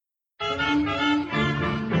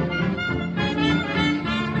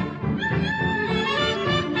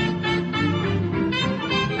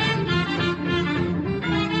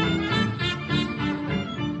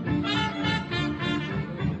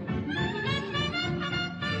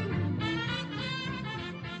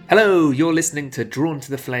Hello, you're listening to Drawn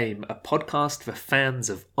to the Flame, a podcast for fans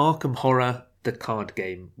of Arkham Horror, the card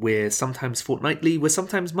game. We're sometimes fortnightly, we're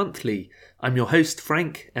sometimes monthly. I'm your host,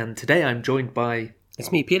 Frank, and today I'm joined by...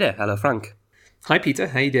 It's me, Peter. Hello, Frank. Hi, Peter.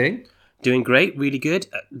 How you doing? Doing great, really good.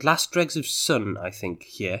 Last dregs of sun, I think,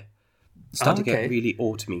 here. Starting to get really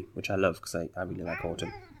autumny, which I love, because I really like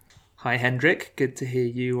autumn. Hi, Hendrik. Good to hear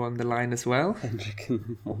you on the line as well. Hendrik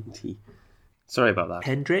and Monty. Sorry about that.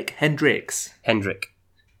 Hendrik? Hendrix. Hendrik.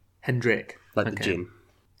 Like the gin.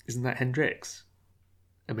 Isn't that Hendrix?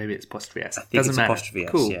 Or maybe it's apostrophe S. I think it's apostrophe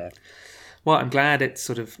S, cool. Yeah. Well, I'm glad it's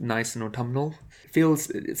sort of nice and autumnal.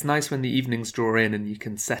 It's nice when the evenings draw in and you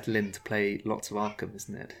can settle in to play lots of Arkham,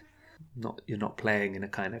 isn't it? You're not playing in a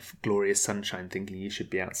kind of glorious sunshine thinking you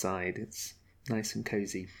should be outside. It's nice and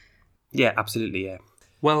cosy. Yeah, absolutely, yeah.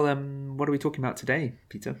 Well, what are we talking about today,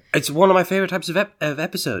 Peter? It's one of my favourite types of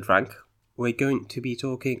episode, Frank. We're going to be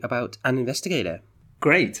talking about an investigator.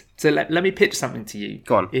 Great. So let me pitch something to you.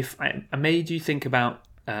 Go on. If I made you think about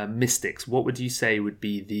mystics, what would you say would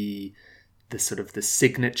be the sort of the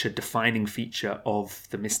signature defining feature of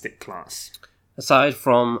the mystic class? Aside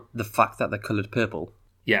from the fact that they're coloured purple.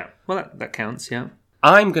 Yeah, well, that counts, yeah.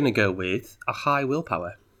 I'm going to go with a high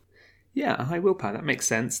willpower. Yeah, a high willpower. That makes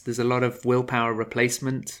sense. There's a lot of willpower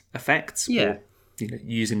replacement effects. Yeah. Or,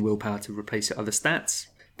 using willpower to replace your other stats.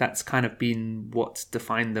 That's kind of been what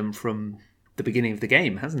defined them from the beginning of the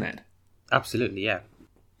game, hasn't it? Absolutely, yeah.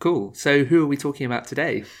 Cool. So who are we talking about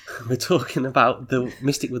today? We're talking about the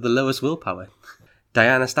mystic with the lowest willpower,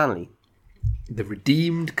 Diana Stanley. The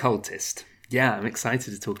redeemed cultist. Yeah, I'm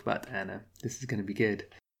excited to talk about Diana. This is going to be good.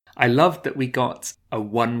 I loved that we got a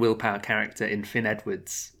 1 willpower character in Finn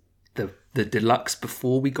Edwards, the deluxe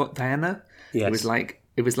before we got Diana. Yes.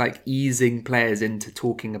 It was like easing players into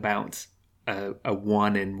talking about a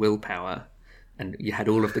 1 in willpower. And you had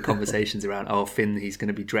all of the conversations around, Finn, he's going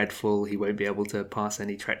to be dreadful. He won't be able to pass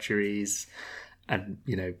any treacheries. And,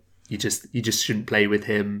 you just shouldn't play with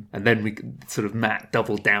him. And then Matt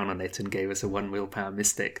doubled down on it and gave us a 1 willpower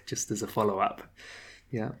mystic just as a follow-up.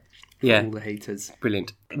 Yeah. Yeah. All the haters.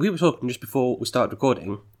 Brilliant. We were talking just before we started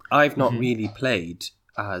recording. I've not really played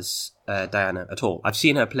as Diana at all. I've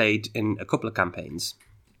seen her played in a couple of campaigns.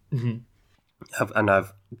 Mm-hmm. And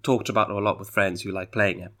I've talked about her a lot with friends who like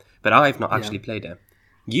playing her. But I've not actually played her.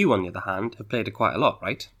 You, on the other hand, have played her quite a lot,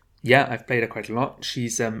 right? Yeah, I've played her quite a lot.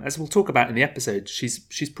 She's, as we'll talk about in the episode,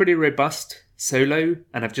 she's pretty robust solo,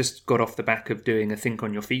 and I've just got off the back of doing a Think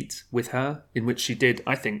on Your Feet with her, in which she did,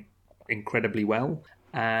 I think, incredibly well.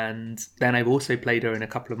 And then I've also played her in a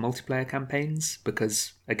couple of multiplayer campaigns,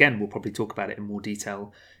 because, again, we'll probably talk about it in more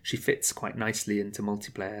detail. She fits quite nicely into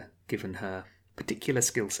multiplayer, given her particular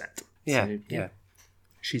skill set. Yeah, So, yeah.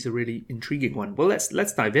 She's a really intriguing one. Well,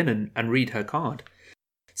 let's dive in and read her card.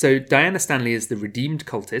 So Diana Stanley is the redeemed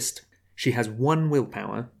cultist. She has 1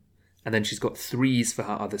 willpower, and then she's got 3s for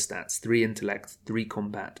her other stats: 3 intellect, 3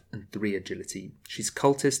 combat, and 3 agility. She's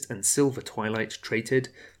cultist and silver twilight traded.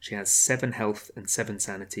 She has 7 health and 7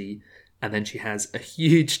 sanity, and then she has a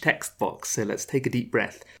huge text box. So let's take a deep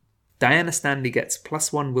breath. Diana Stanley gets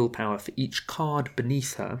 +1 willpower for each card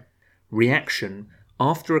beneath her. Reaction: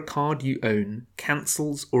 after a card you own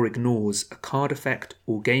cancels or ignores a card effect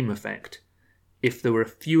or game effect. If there were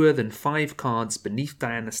fewer than 5 cards beneath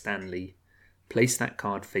Diana Stanley, place that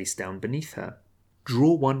card face down beneath her.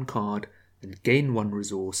 Draw 1 card and gain 1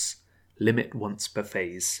 resource. Limit once per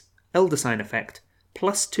phase. Elder Sign effect: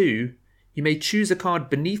 +2. You may choose a card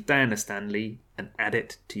beneath Diana Stanley and add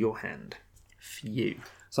it to your hand. Phew.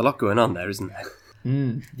 There's a lot going on there, isn't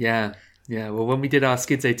there? Yeah. Yeah, well, when we did our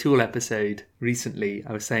Schizo Tool episode recently,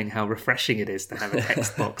 I was saying how refreshing it is to have a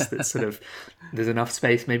text box that's there's enough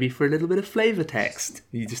space maybe for a little bit of flavour text.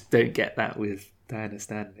 You just don't get that with Diana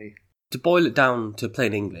Stanley. To boil it down to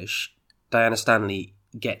plain English, Diana Stanley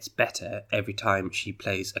gets better every time she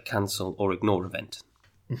plays a cancel or ignore event.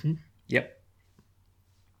 Mm-hmm. Yep.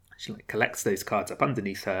 She collects those cards up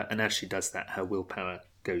underneath her, and as she does that, her willpower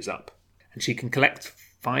goes up. And she can collect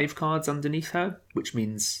 5 cards underneath her, which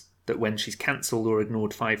means that when she's cancelled or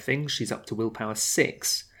ignored 5 things, she's up to willpower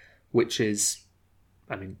 6, which is,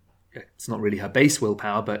 it's not really her base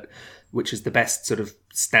willpower, but which is the best sort of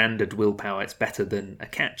standard willpower. It's better than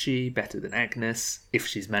Akachi, better than Agnes, if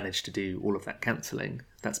she's managed to do all of that cancelling.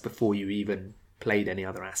 That's before you even played any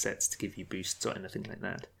other assets to give you boosts or anything like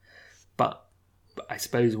that. But I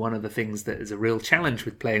suppose one of the things that is a real challenge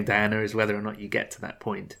with playing Diana is whether or not you get to that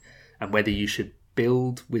point, and whether you should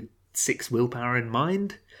build with 6 willpower in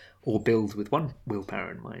mind or build with 1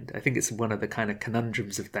 willpower in mind. I think it's one of the kind of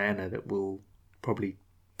conundrums of Diana that we'll probably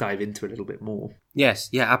dive into a little bit more. Yes,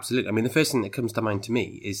 yeah, absolutely. I mean, the first thing that comes to mind to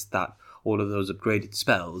me is that all of those upgraded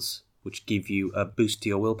spells, which give you a boost to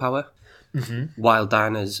your willpower. While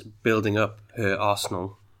Diana's building up her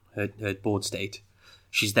arsenal, her board state,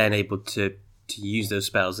 she's then able to use those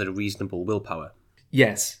spells at a reasonable willpower.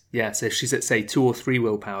 Yes, yeah. So if she's at, say, 2 or 3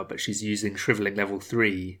 willpower, but she's using Shriveling level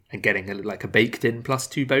 3 and getting a baked-in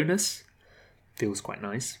 +2 bonus, feels quite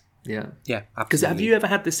nice. Yeah. Yeah, absolutely. Because have you ever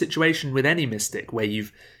had this situation with any Mystic where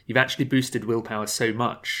you've actually boosted willpower so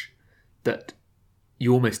much that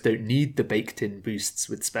you almost don't need the baked-in boosts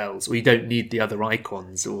with spells, or you don't need the other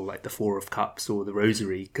icons, or like the 4 of Cups or the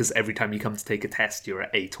Rosary, because every time you come to take a test, you're at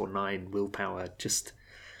 8 or 9 willpower. Just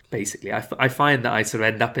basically, I find that I sort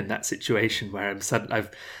of end up in that situation where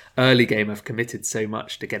early game I've committed so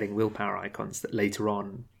much to getting willpower icons that later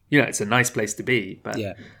on, it's a nice place to be, but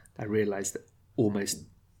I realise that almost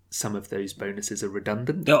some of those bonuses are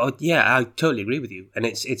redundant. Oh, yeah, I totally agree with you, and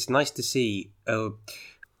it's nice to see.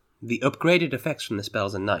 The upgraded effects from the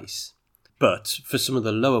spells are nice, but for some of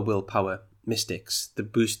the lower willpower mystics, the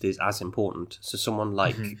boost is as important. So someone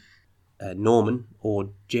like Norman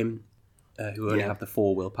or Jim, who only have the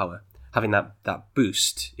 4 willpower, having that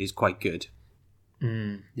boost is quite good.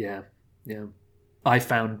 Yeah. I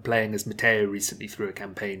found playing as Matteo recently through a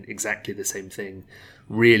campaign exactly the same thing.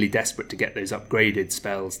 Really desperate to get those upgraded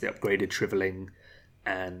spells, the upgraded Shriveling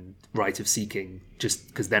and Rite of Seeking, just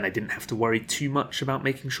because then I didn't have to worry too much about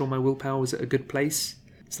making sure my willpower was at a good place.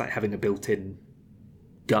 It's like having a built-in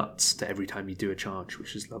guts to every time you do a charge,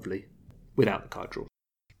 which is lovely, without the card draw.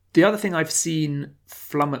 The other thing I've seen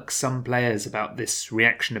flummox some players about this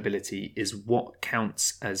reaction ability is what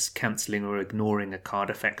counts as cancelling or ignoring a card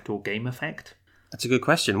effect or game effect. That's a good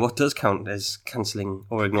question. What does count as cancelling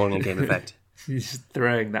or ignoring a game effect? You're just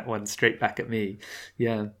throwing that one straight back at me.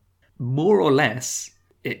 Yeah. More or less,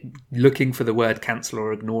 looking for the word cancel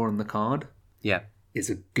or ignore on the card is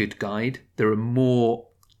a good guide. There are more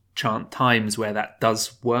times where that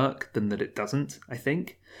does work than that it doesn't, I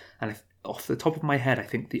think. And off the top of my head, I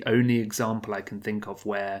think the only example I can think of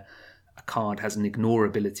where a card has an ignore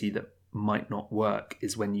ability that might not work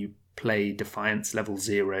is when you play Defiance level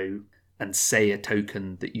 0 and say a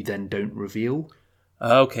token that you then don't reveal.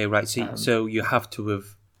 Okay, right. So you have to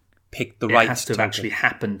have picked the right token. It has to have actually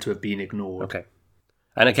happened to have been ignored. Okay.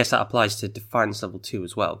 And I guess that applies to Defiance level 2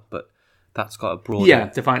 as well, but that's got a broader... Yeah,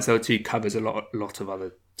 Defiance level 2 covers a lot of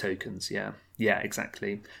other tokens, yeah. Yeah,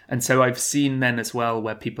 exactly. And so I've seen then as well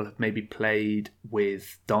where people have maybe played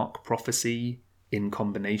with Dark Prophecy in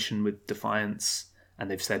combination with Defiance, and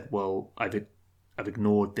they've said, well, I've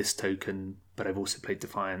ignored this token, but I've also played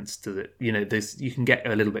Defiance to the... you can get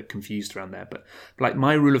a little bit confused around there, but like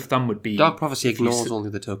my rule of thumb would be... Dark Prophecy ignores only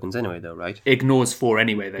the tokens anyway, though, right? Ignores 4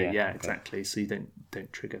 anyway, though, yeah, okay. Exactly. So you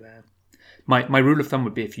don't trigger there. My rule of thumb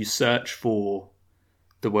would be if you search for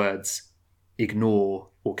the words ignore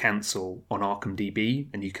or cancel on ArkhamDB,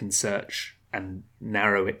 and you can search and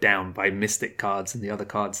narrow it down by Mystic cards and the other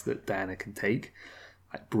cards that Diana can take,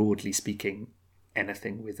 like broadly speaking,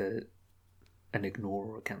 anything with an ignore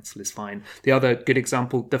or a cancel is fine. The other good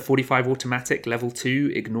example, the 45 automatic level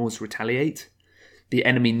 2 ignores retaliate. The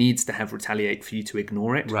enemy needs to have retaliate for you to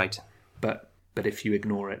ignore it. Right. But if you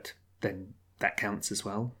ignore it, then that counts as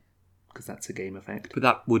well, because that's a game effect. But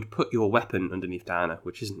that would put your weapon underneath Diana,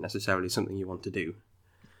 which isn't necessarily something you want to do.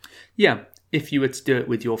 Yeah, if you were to do it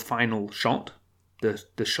with your final shot,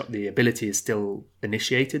 the ability is still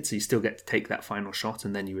initiated, so you still get to take that final shot,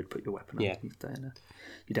 and then you would put your weapon underneath Diana.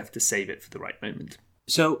 You'd have to save it for the right moment.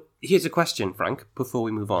 So here's a question, Frank, before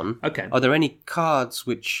we move on. Okay. Are there any cards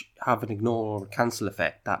which have an ignore or a cancel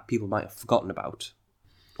effect that people might have forgotten about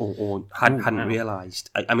or hadn't realised?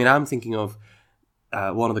 I mean, I'm thinking of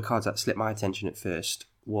one of the cards that slipped my attention at first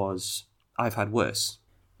was I've Had Worse,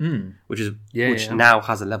 which now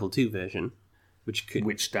has a level 2 version, which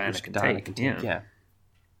Diana can take. Yeah,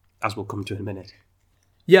 as we'll come to in a minute.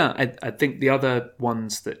 Yeah, I think the other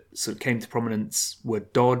ones that sort of came to prominence were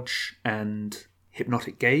Dodge and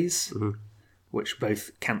Hypnotic Gaze, which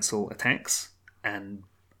both cancel attacks. And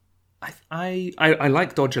I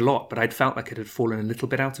like Dodge a lot, but I'd felt like it had fallen a little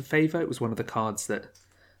bit out of favour. It was one of the cards that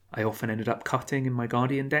I often ended up cutting in my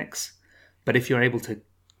Guardian decks. But if you're able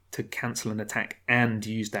to cancel an attack and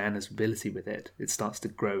use Diana's ability with it, it starts to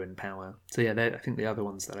grow in power. So yeah, I think the other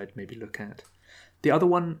ones that I'd maybe look at. The other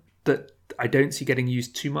one that I don't see getting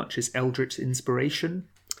used too much is Eldritch Inspiration.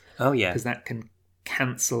 Oh yeah. Because that can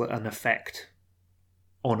cancel an effect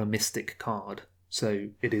on a Mystic card. So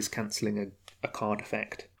it is cancelling a card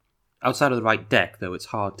effect. Outside of the right deck, though, it's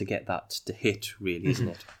hard to get that to hit, really, isn't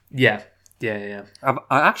it? Yeah. I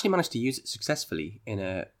actually managed to use it successfully in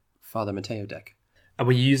a Father Matteo deck. And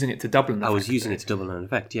were you using it to double an effect? I was using it to double an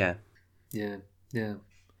effect, yeah. Yeah.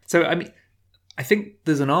 So, I mean, I think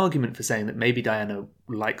there's an argument for saying that maybe Diana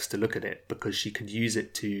likes to look at it because she could use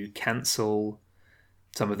it to cancel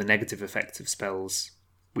some of the negative effects of spells,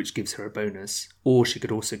 which gives her a bonus, or she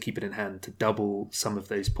could also keep it in hand to double some of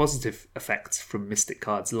those positive effects from Mystic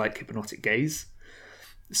cards like Hypnotic Gaze.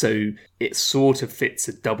 So it sort of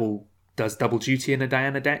does double duty in a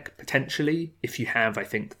Diana deck, potentially, if you have, I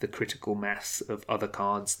think, the critical mass of other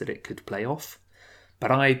cards that it could play off.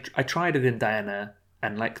 But I tried it in Diana,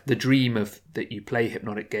 and like the dream of that you play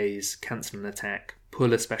Hypnotic Gaze, cancel an attack,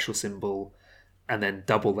 pull a special symbol, and then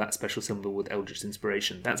double that special symbol with Eldritch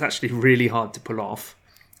Inspiration. That's actually really hard to pull off.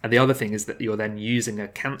 And the other thing is that you're then using a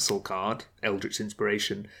cancel card, Eldritch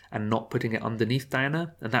Inspiration, and not putting it underneath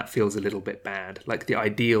Diana, and that feels a little bit bad. Like the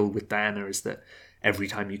ideal with Diana is that every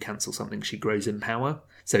time you cancel something, she grows in power.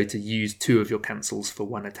 So to use 2 of your cancels for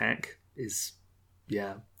 1 attack is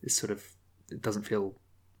sort of, it doesn't feel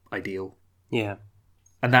ideal. Yeah.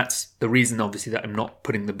 And that's the reason, obviously, that I'm not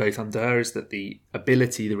putting them both under her, is that the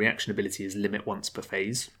reaction ability is limit once per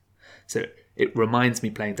phase. So it reminds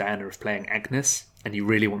me playing Diana of playing Agnes, and you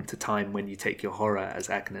really want to time when you take your horror as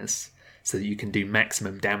Agnes so that you can do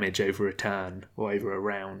maximum damage over a turn or over a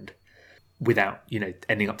round without,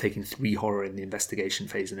 ending up taking 3 horror in the investigation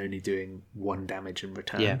phase and only doing 1 damage in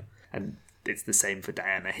return. Yeah. And it's the same for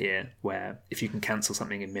Diana here, where if you can cancel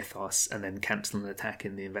something in Mythos and then cancel an attack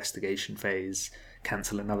in the investigation phase,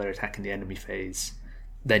 cancel another attack in the enemy phase,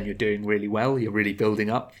 then you're doing really well. You're really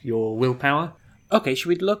building up your willpower. Okay, should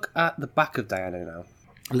we look at the back of Diana now?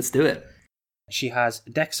 Let's do it. She has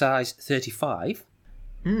deck size 35,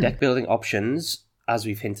 deck building options, as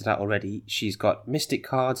we've hinted at already. She's got Mystic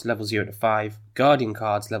cards level 0 to 5, Guardian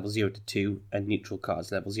cards level 0 to 2, and Neutral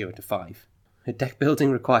cards level 0 to 5. Her deck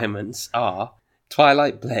building requirements are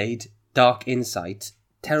Twilight Blade, Dark Insight,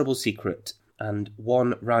 Terrible Secret, and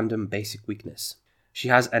 1 random basic weakness. She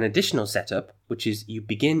has an additional setup, which is you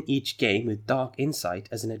begin each game with Dark Insight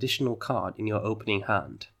as an additional card in your opening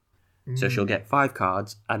hand. So she'll get 5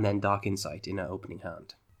 cards and then Dark Insight in her opening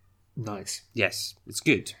hand. Nice. Yes, it's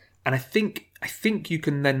good. And I think you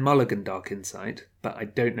can then mulligan Dark Insight, but I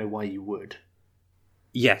don't know why you would.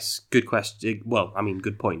 Yes, good question. Well, I mean,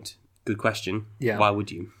 good point. Good question. Yeah. Why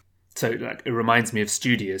would you? So like, it reminds me of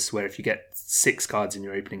Studious, where if you get 6 cards in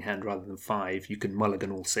your opening hand rather than 5, you can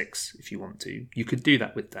mulligan all 6 if you want to. You could do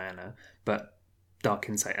that with Diana, but Dark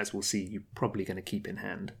Insight, as we'll see, you're probably going to keep in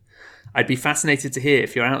hand. I'd be fascinated to hear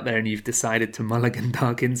if you're out there and you've decided to mulligan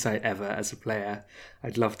Dark Insight ever as a player.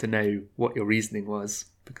 I'd love to know what your reasoning was,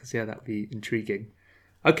 because that'd be intriguing.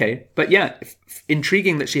 Okay, but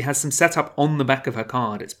intriguing that she has some setup on the back of her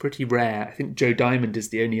card. It's pretty rare. I think Joe Diamond is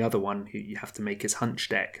the only other one who you have to make his hunch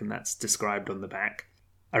deck, and that's described on the back.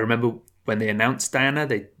 I remember when they announced Diana,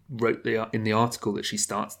 they wrote in the article that she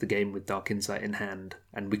starts the game with Dark Insight in hand,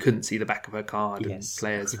 and we couldn't see the back of her card. Yes. And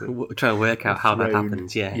players were trying to work out how that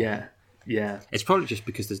happens. Yeah. It's probably just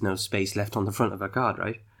because there's no space left on the front of her card,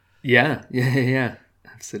 right? Yeah.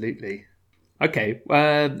 Absolutely. Okay,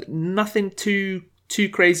 nothing too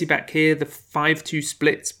crazy back here. The 5-2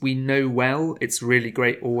 splits we know well. It's really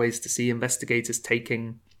great always to see investigators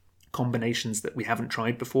taking combinations that we haven't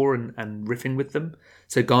tried before and riffing with them.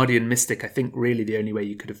 So Guardian Mystic, I think really the only way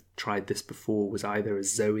you could have tried this before was either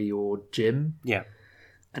as Zoe or Jim. Yeah.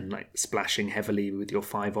 And like splashing heavily with your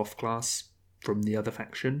 5 off class from the other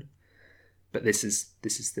faction. But this is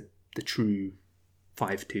the true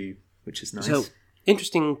 5-2, which is nice. So,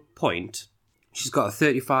 interesting point. She's got a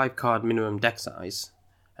 35 card minimum deck size,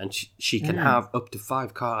 and she can have up to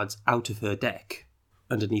 5 cards out of her deck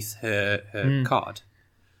underneath her card.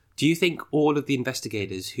 Do you think all of the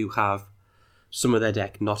investigators who have some of their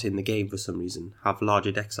deck not in the game for some reason have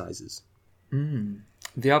larger deck sizes?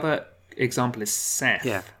 The other example is Seth,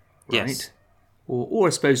 yeah. right? Yes. Or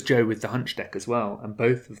I suppose Joe with the hunch deck as well, and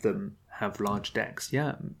both of them have large decks.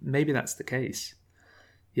 Yeah, maybe that's the case.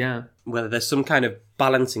 Yeah. Whether there's some kind of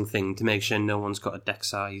balancing thing to make sure no one's got a deck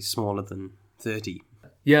size smaller than 30.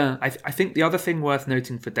 Yeah, I think the other thing worth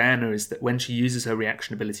noting for Diana is that when she uses her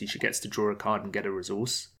reaction ability, she gets to draw a card and get a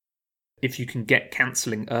resource. If you can get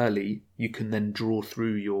cancelling early, you can then draw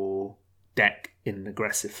through your deck in an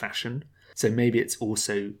aggressive fashion. So maybe it's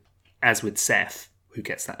also, as with Seth, who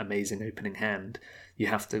gets that amazing opening hand, you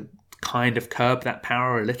have to kind of curb that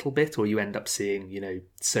power a little bit, or you end up seeing,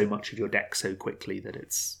 so much of your deck so quickly that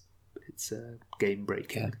it's game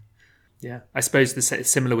breaking. Yeah, I suppose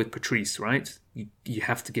it's similar with Patrice, right? You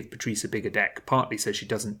have to give Patrice a bigger deck, partly so she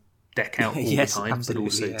doesn't deck out all yes, the time, but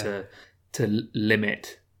also to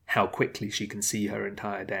limit how quickly she can see her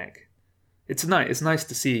entire deck. It's nice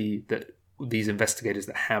to see that these investigators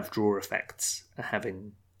that have draw effects are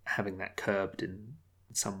having that curbed in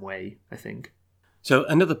some way, I think. So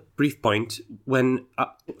another brief point, when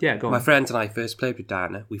Yeah, go on. my friends and I first played with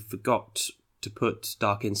Diana, we forgot to put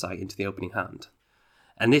Dark Insight into the opening hand.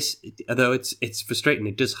 And this, although it's frustrating,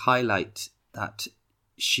 it does highlight that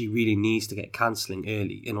she really needs to get cancelling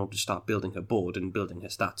early in order to start building her board and building her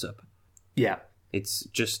stats up. Yeah. It's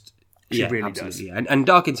just... She really absolutely. does. And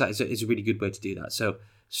Dark Insight is a really good way to do that. So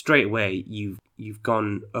straight away, you've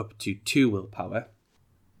gone up to 2 willpower.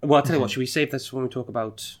 Well, I'll tell you what, should we save this when we talk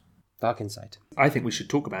about Dark Insight? I think we should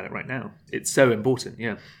talk about it right now. It's so important,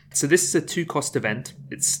 yeah. So this is a 2-cost event.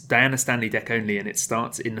 It's Diana Stanley deck only, and it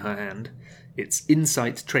starts in her hand. It's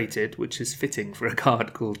Insight traded, which is fitting for a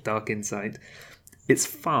card called Dark Insight. It's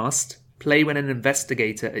fast. Play when an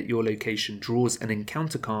investigator at your location draws an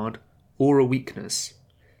encounter card or a weakness.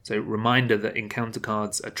 So reminder that encounter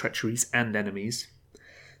cards are treacheries and enemies,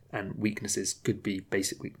 and weaknesses could be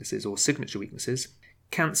basic weaknesses or signature weaknesses.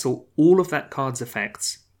 Cancel all of that card's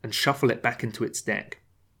effects and shuffle it back into its deck.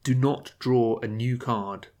 Do not draw a new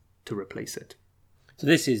card to replace it. So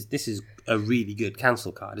this is a really good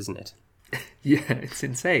cancel card, isn't it? Yeah, it's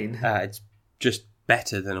insane. It's just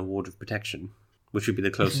better than a Ward of Protection, which would be the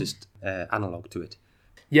closest analogue to it.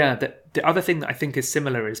 Yeah, the other thing that I think is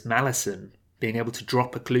similar is Malison, being able to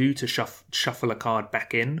drop a clue to shuffle a card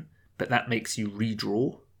back in, but that makes you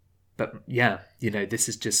redraw. But yeah, this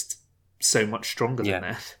is just so much stronger than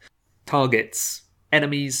that. Targets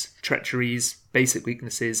enemies, treacheries, basic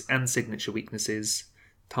weaknesses, and signature weaknesses.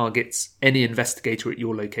 Targets any investigator at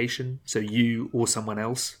your location, so you or someone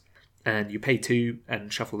else, and you pay 2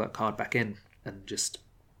 and shuffle that card back in and just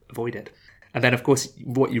avoid it. And then, of course,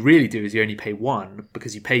 what you really do is you only pay 1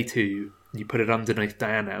 because you pay 2, you put it underneath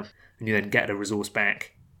Diana, and you then get a resource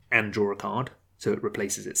back and draw a card, so it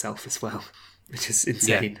replaces itself as well, which is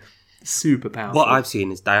insane. Yeah. Super powerful. What I've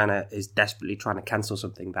seen is Diana is desperately trying to cancel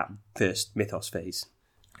something that first Mythos phase.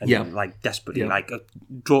 And then, desperately,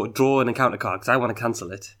 draw an encounter card because I want to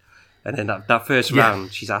cancel it. And then that first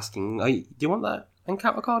round, she's asking, do you want that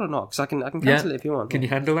encounter card or not? Because I can cancel it if you want. Can you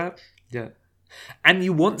handle that? Yeah. And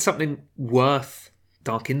you want something worth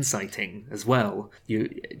Dark Insighting as well.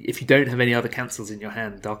 If you don't have any other cancels in your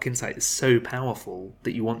hand, Dark Insight is so powerful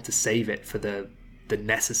that you want to save it for the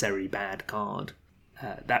necessary bad card.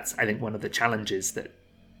 That's, I think, one of the challenges that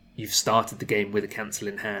you've started the game with a cancel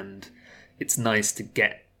in hand. It's nice to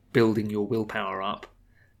get building your willpower up,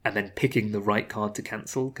 and then picking the right card to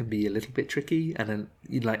cancel can be a little bit tricky. And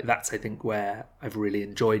then, that's, I think, where I've really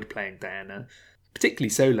enjoyed playing Diana, particularly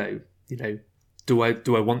solo. Do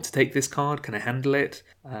I want to take this card? Can I handle it?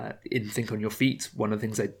 In Think on Your Feet, one of the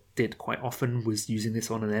things I did quite often was using this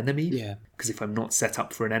on an enemy. Yeah. Because if I'm not set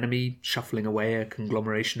up for an enemy, shuffling away a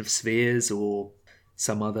conglomeration of spheres or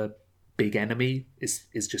some other big enemy is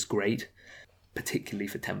just great, particularly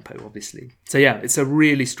for tempo, obviously. So yeah, it's a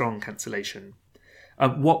really strong cancellation.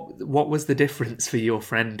 What was the difference for your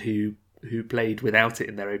friend who played without it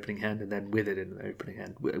in their opening hand and then with it in their opening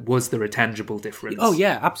hand? Was there a tangible difference? Oh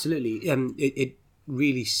yeah, absolutely. It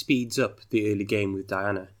really speeds up the early game with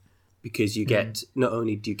Diana because you get not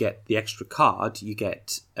only do you get the extra card, you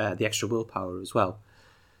get the extra willpower as well.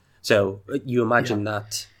 So you imagine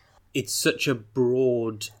that it's such a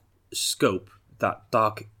broad scope that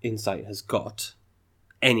Dark Insight has got,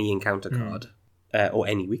 any encounter card, or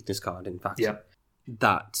any weakness card, in fact,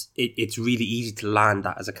 that it's really easy to land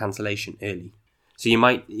that as a cancellation early. So you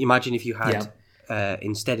might imagine if you had,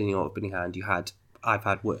 instead in your opening hand, you had, I've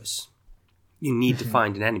had worse. You need to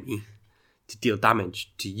find an enemy to deal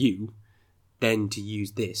damage to you, then to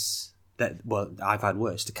use this, I've had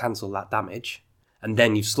worse, to cancel that damage, and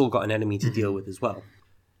then you've still got an enemy to deal with as well.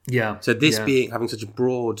 Yeah. So this having such a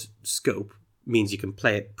broad scope means you can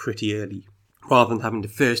play it pretty early, rather than having to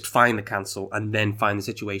first find the cancel and then find the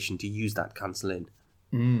situation to use that cancel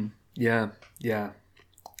in. Yeah.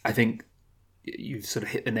 I think you've sort of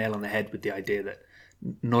hit the nail on the head with the idea that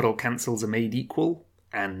not all cancels are made equal,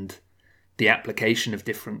 and the application of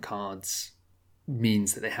different cards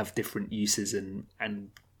means that they have different uses and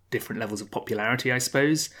different levels of popularity, I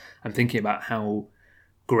suppose. I'm thinking about how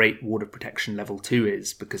great Ward of Protection level 2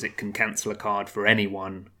 is, because it can cancel a card for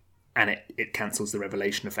anyone, and it cancels the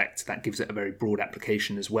revelation effect. That gives it a very broad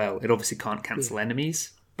application as well. It obviously can't cancel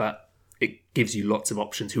enemies, but it gives you lots of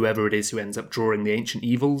options. Whoever it is who ends up drawing the Ancient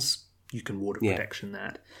Evils, you can Ward of Protection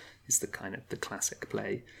that. Is the kind of the classic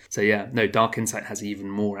play. So Dark Insight has even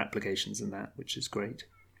more applications than that, which is great.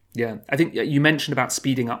 Yeah, I think you mentioned about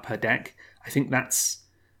speeding up her deck. I think that's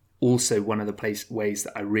also one of the ways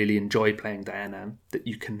that I really enjoy playing Diana, that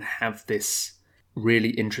you can have this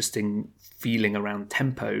really interesting feeling around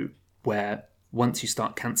tempo where once you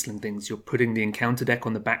start cancelling things, you're putting the encounter deck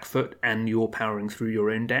on the back foot and you're powering through your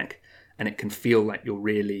own deck, and it can feel like you're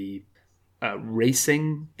really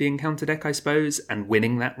racing the encounter deck, I suppose, and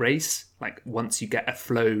winning that race. Like once you get a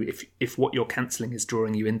flow, if what you're cancelling is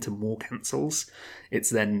drawing you into more cancels, it's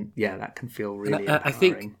then, that can feel really empowering. I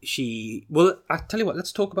think I tell you what,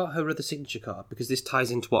 let's talk about her other signature card, because this ties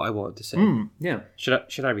into what I wanted to say. Yeah.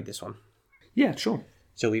 Should I read this one? Yeah, sure.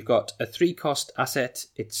 So we've got a 3-cost asset.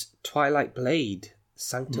 It's Twilight Blade,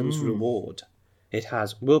 Sanctum's Reward. It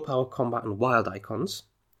has willpower, combat, and wild icons.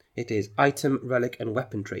 It is item, relic, and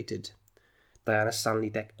weapon traded. Diana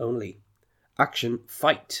Stanley deck only. Action,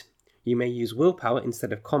 fight. You may use willpower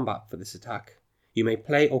instead of combat for this attack. You may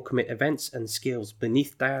play or commit events and skills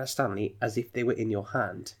beneath Diana Stanley as if they were in your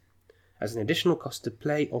hand. As an additional cost to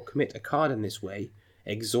play or commit a card in this way,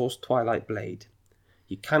 exhaust Twilight Blade.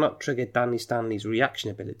 You cannot trigger Diana Stanley's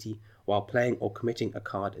reaction ability while playing or committing a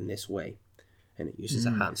card in this way. And it uses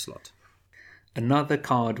a hand slot. Another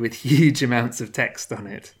card with huge amounts of text on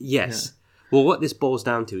it. Yes. Yeah. Well, what this boils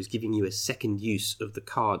down to is giving you a second use of the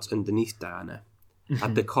cards underneath Diana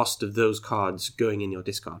at the cost of those cards going in your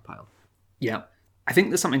discard pile. Yeah. I think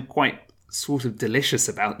there's something quite sort of delicious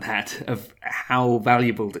about that, of how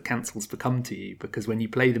valuable the cancels become to you, because when you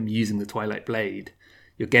play them using the Twilight Blade,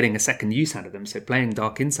 you're getting a second use out of them. So playing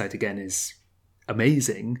Dark Insight again is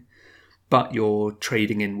amazing, but you're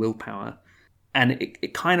trading in willpower. And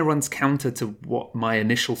it kind of runs counter to what my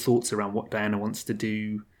initial thoughts around what Diana wants to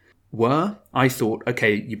do were. I thought,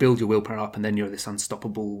 okay, you build your willpower up and then you're this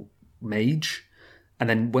unstoppable mage. And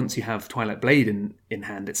then once you have Twilight Blade in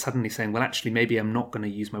hand, it's suddenly saying, well, actually, maybe I'm not going to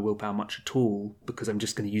use my willpower much at all, because I'm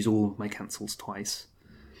just going to use all of my cancels twice.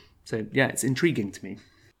 So, yeah, it's intriguing to me.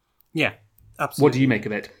 Yeah, absolutely. What do you make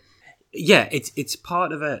of it? Yeah, it's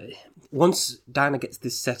part of a... Once Diana gets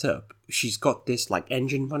this set up, she's got this like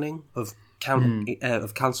engine running of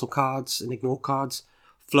cancel cards and ignore cards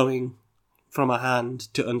flowing from her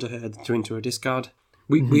hand to under her to into her discard.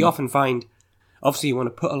 We often find, obviously you want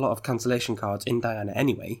to put a lot of cancellation cards in Diana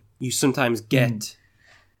anyway. You sometimes get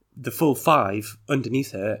the full 5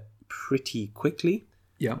 underneath her pretty quickly.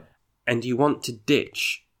 Yeah. And you want to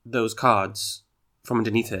ditch those cards from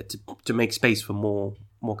underneath her to make space for more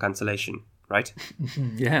cancellation, right?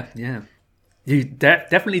 Yeah. You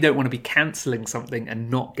definitely don't want to be cancelling something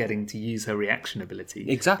and not getting to use her reaction ability.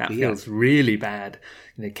 Exactly, that feels really bad.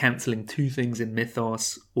 Cancelling 2 things in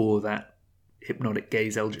Mythos, or that Hypnotic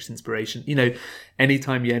Gaze, Eldritch Inspiration.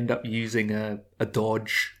 Anytime you end up using a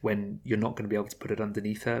dodge when you're not going to be able to put it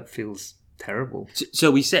underneath her, it feels terrible.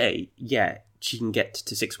 So we say, she can get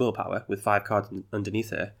to 6 willpower with 5 cards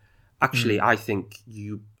underneath her. Actually, I think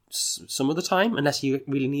some of the time, unless you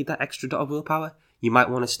really need that extra dot of willpower, you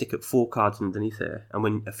might want to stick up 4 cards underneath her, and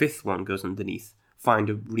when a 5th one goes underneath,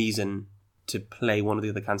 find a reason to play one of the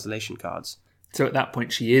other cancellation cards. So at that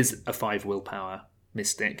point, she is a 5 willpower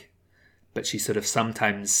mystic, but she sort of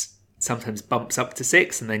sometimes bumps up to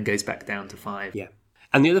 6 and then goes back down to 5. Yeah.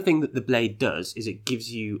 And the other thing that the blade does is it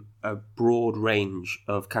gives you a broad range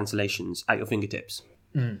of cancellations at your fingertips.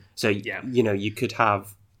 So, you could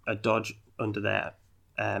have a dodge under there.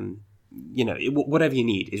 Whatever you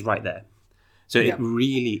need is right there. So it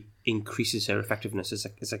really increases her effectiveness as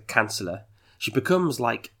a canceller. She becomes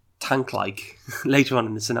like tank-like later on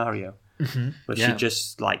in the scenario, where she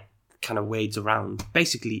just like kind of wades around,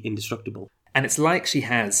 basically indestructible. And it's like she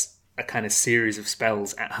has a kind of series of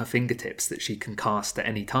spells at her fingertips that she can cast at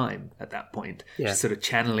any time at that point. Yeah. She's sort of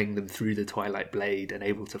channeling them through the Twilight Blade and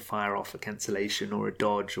able to fire off a cancellation or a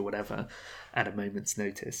dodge or whatever at a moment's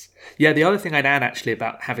notice. Yeah, the other thing I'd add actually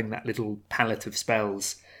about having that little palette of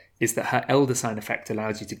spells is that her Elder Sign effect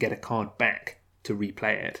allows you to get a card back to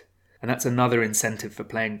replay it. And that's another incentive for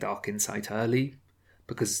playing Dark Insight early,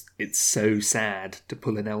 because it's so sad to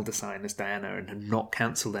pull an Elder Sign as Diana and have not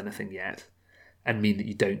cancelled anything yet, and mean that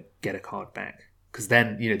you don't get a card back. Because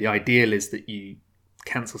then, the ideal is that you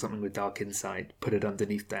cancel something with Dark Insight, put it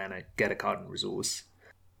underneath Diana, get a card and resource,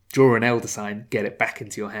 draw an Elder Sign, get it back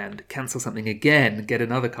into your hand, cancel something again, get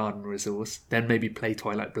another card and resource, then maybe play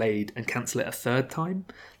Twilight Blade and cancel it a 3rd time.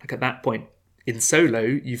 Like at that point, in solo,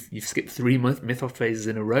 you've skipped 3 Mythos phases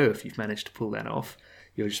in a row if you've managed to pull that off.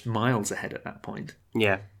 You're just miles ahead at that point.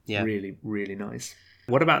 Yeah. Really, really nice.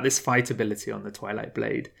 What about this fight ability on the Twilight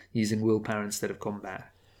Blade, using willpower instead of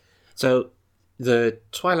combat? So the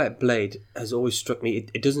Twilight Blade has always struck me,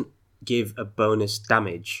 it doesn't give a bonus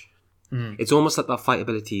damage. It's almost like that fight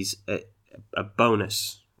ability's a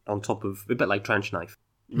bonus on top of, a bit like Trench Knife.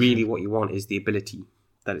 Really what you want is the ability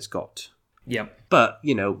that it's got. Yeah. But,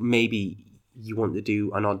 maybe you want to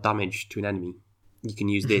do an odd damage to an enemy. You can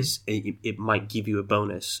use this. It might give you a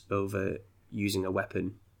bonus over using a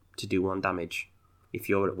weapon to do 1 damage if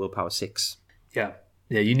you're at willpower 6. Yeah.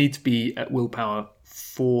 Yeah, you need to be at willpower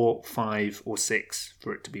 4, 5, or 6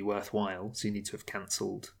 for it to be worthwhile. So you need to have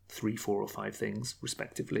cancelled 3, 4, or 5 things,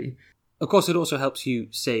 respectively. Of course, it also helps you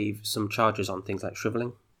save some charges on things like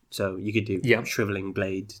shriveling. So you could do Shriveling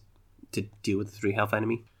Blade to deal with the 3 health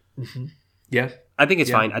enemy. Mm-hmm. Yeah. I think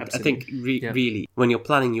it's fine. I think really, when you're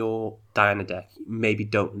planning your Diana deck, maybe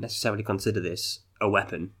don't necessarily consider this a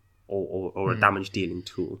weapon or a damage-dealing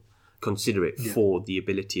tool. Consider it for the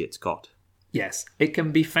ability it's got. Yes, it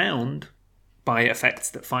can be found by effects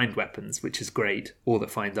that find weapons, which is great, or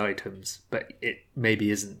that find items, but it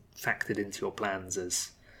maybe isn't factored into your plans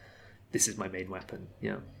as, this is my main weapon.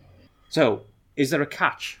 Yeah. So, is there a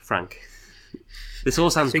catch, Frank? This all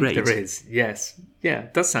sounds great. I think there is, yes. Yeah,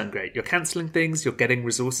 it does sound great. You're cancelling things, you're getting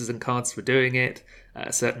resources and cards for doing it. At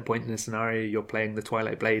a certain point in the scenario, you're playing the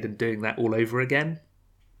Twilight Blade and doing that all over again.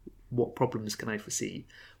 What problems can I foresee?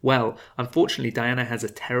 Well, unfortunately, Diana has a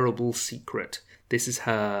terrible secret. This is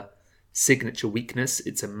her signature weakness.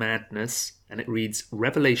 It's a madness, and it reads,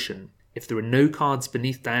 Revelation. If there are no cards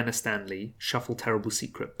beneath Diana Stanley, shuffle Terrible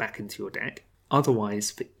Secret back into your deck. Otherwise,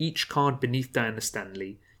 for each card beneath Diana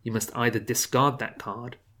Stanley, you must either discard that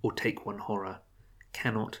card or take 1 horror.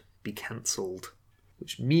 Cannot be cancelled.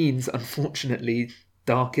 Which means, unfortunately,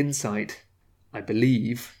 Dark Insight, I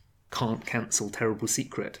believe, can't cancel Terrible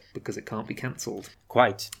Secret because it can't be cancelled.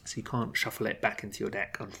 Quite. So you can't shuffle it back into your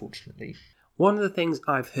deck, unfortunately. One of the things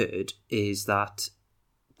I've heard is that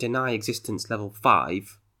Deny Existence level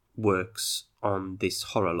 5 works on this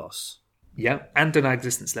horror loss. Yeah, and Deny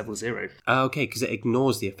Existence level 0. Okay, because it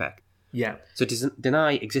ignores the effect. Yeah. So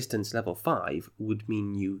Deny Existence level 5 would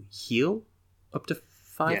mean you heal up to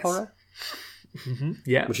 5 horror? Mm-hmm.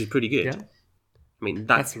 Yeah. Which is pretty good. Yeah. I mean,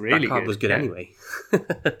 that's really that card good. Was good anyway.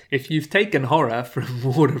 If you've taken horror from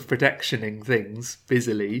Ward of Protectioning things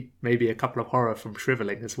busily, maybe a couple of horror from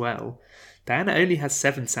Shriveling as well, Diana only has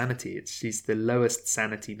 7 sanity. She's the lowest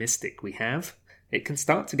sanity mystic we have. It can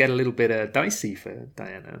start to get a little bit dicey for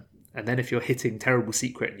Diana. And then if you're hitting Terrible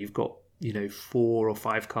Secret and you've got, 4 or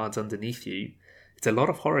 5 cards underneath you, it's a lot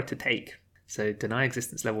of horror to take. So Deny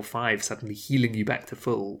Existence level 5 suddenly healing you back to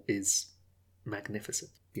full is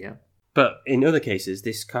magnificent. Yeah. But in other cases,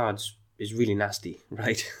 this card is really nasty,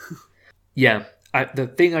 right? Yeah. The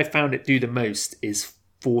thing I found it do the most is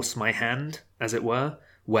force my hand, as it were,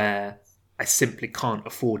 where I simply can't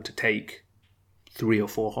afford to take 3 or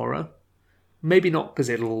 4 horror. Maybe not because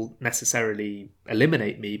it'll necessarily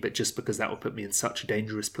eliminate me, but just because that will put me in such a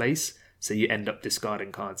dangerous place. So you end up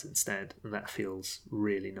discarding cards instead, and that feels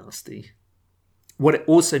really nasty. What it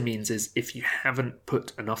also means is if you haven't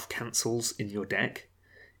put enough cancels in your deck,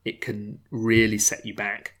 it can really set you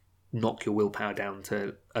back, knock your willpower down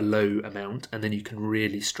to a low amount, and then you can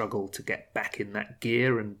really struggle to get back in that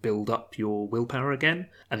gear and build up your willpower again.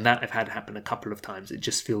 And that I've had happen a couple of times. It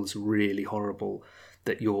just feels really horrible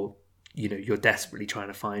that you're desperately trying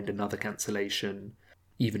to find another cancellation.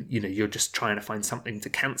 Even, you're just trying to find something to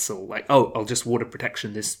cancel. Like, I'll just Ward of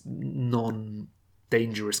Protection this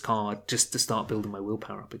non-dangerous card just to start building my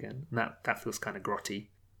willpower up again. And that feels kind of grotty.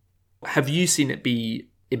 Have you seen it be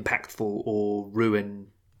impactful or ruin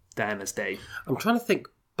Diana's day? I'm trying to think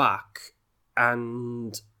back,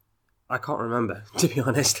 and I can't remember, to be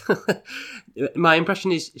honest. My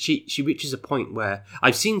impression is she reaches a point where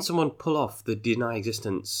I've seen someone pull off the Deny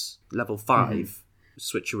Existence level 5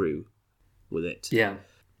 switcheroo with it. Yeah.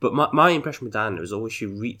 But my impression with Diana is always she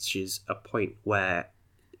reaches a point where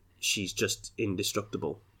she's just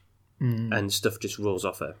indestructible and stuff just rolls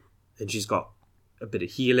off her. And she's got a bit of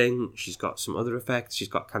healing, she's got some other effects, she's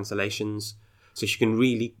got cancellations, so she can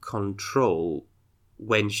really control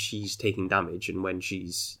when she's taking damage and when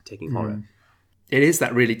she's taking horror. It is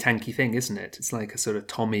that really tanky thing, isn't it? It's like a sort of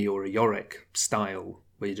Tommy or a Yorick style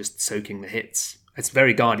where you're just soaking the hits. It's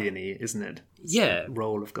very Guardian-y, isn't it? It's the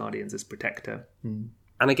role of Guardians as protector.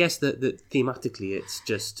 And I guess that thematically it's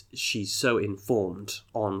just she's so informed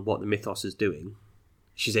on what the mythos is doing,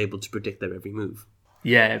 she's able to predict their every move.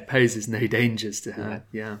 Yeah, it poses no dangers to her.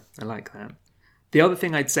 Yeah, I like that. The other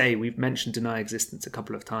thing I'd say, we've mentioned Deny Existence a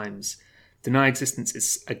couple of times. Deny Existence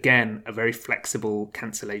is, again, a very flexible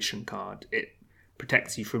cancellation card. It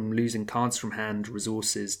protects you from losing cards from hand,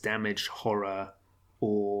 resources, damage, horror,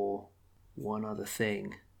 or one other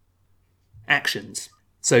thing. Actions.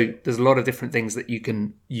 So there's a lot of different things that you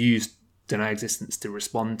can use Deny Existence to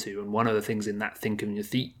respond to. And one of the things in that Think on Your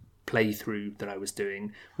Feet playthrough that I was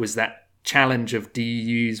doing was that challenge of, do you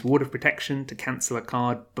use Ward of Protection to cancel a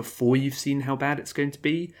card before you've seen how bad it's going to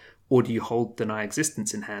be? Or do you hold Deny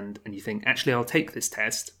Existence in hand and you think, actually, I'll take this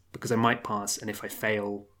test because I might pass, and if I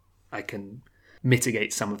fail, I can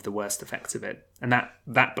mitigate some of the worst effects of it. And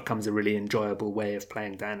that becomes a really enjoyable way of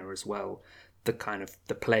playing Diana as well. The kind of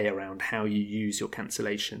the play around how you use your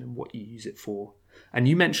cancellation and what you use it for. And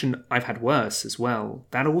you mentioned I've Had Worse as well.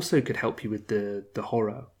 That also could help you with the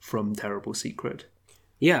horror from Terrible Secret.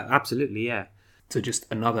 Yeah, absolutely, yeah. So just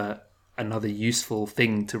another useful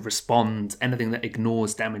thing to respond. Anything that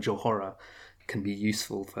ignores damage or horror can be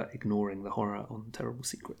useful for ignoring the horror on Terrible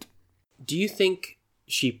Secret. Do you think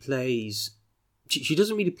she plays... She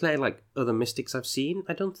doesn't really play like other Mystics I've seen,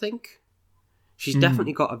 I don't think. She's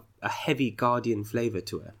definitely got a heavy Guardian flavour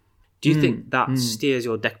to her. Do you think that steers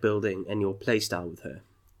your deck building and your playstyle with her?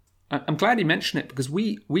 I'm glad you mentioned it, because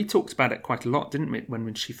we talked about it quite a lot, didn't we,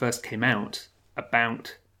 when she first came out,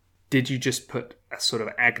 about did you just put a sort of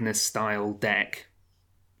Agnes-style deck,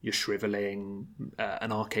 your Shriveling,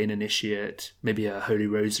 an Arcane Initiate, maybe a Holy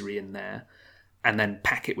Rosary in there, and then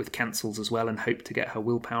pack it with cancels as well and hope to get her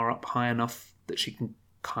willpower up high enough that she can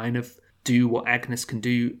kind of do what Agnes can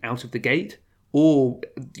do out of the gate? Or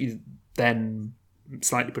then,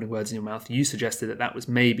 slightly putting words in your mouth, you suggested that was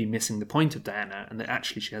maybe missing the point of Diana, and that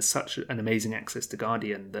actually she has such an amazing access to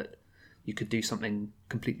Guardian that you could do something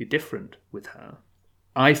completely different with her.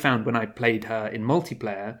 I found when I played her in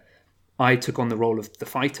multiplayer, I took on the role of the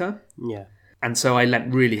fighter. Yeah. And so I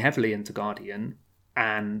leant really heavily into Guardian,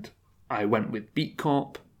 and I went with Beat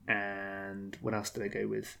Cop, and what else did I go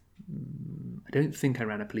with? I don't think I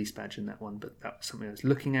ran a police badge in that one, but that was something I was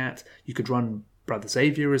looking at. You could run Brother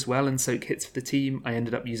Xavier as well and soak hits for the team. I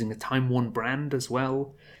ended up using a Time Worn Brand as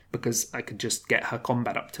well, because I could just get her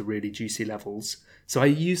combat up to really juicy levels. So I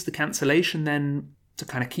used the cancellation then to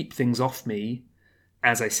kind of keep things off me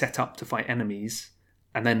as I set up to fight enemies.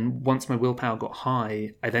 And then once my willpower got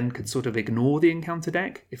high, I then could sort of ignore the encounter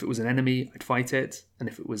deck. If it was an enemy, I'd fight it. And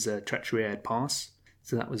if it was a treachery, I'd pass.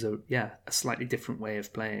 So that was a slightly different way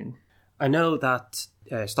of playing. I know that,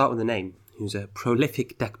 start with the name, who's a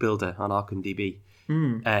prolific deck builder on ArkhamDB.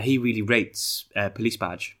 He really rates Police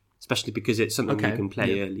Badge, especially because it's something you can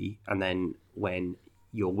play early, and then when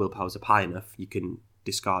your willpower's up high enough, you can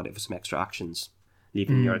discard it for some extra actions,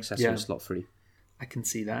 leaving your accessory slot free. I can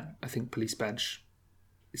see that. I think Police Badge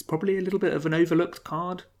is probably a little bit of an overlooked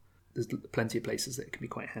card. There's plenty of places that it can be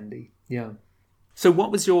quite handy. Yeah. So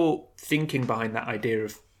what was your thinking behind that idea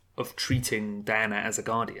of treating Diana as a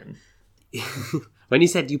Guardian? When you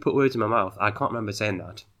said you put words in my mouth, I can't remember saying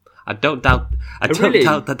that. I don't doubt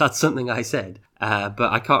that that's something I said, but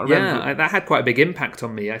I can't remember. Yeah, that had quite a big impact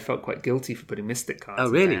on me. I felt quite guilty for putting Mystic cards. Oh,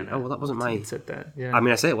 really? Diana. Oh, well, that wasn't my... Said that. Yeah. I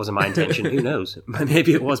mean, I say it wasn't my intention. Who knows?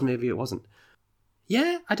 Maybe it was, maybe it wasn't.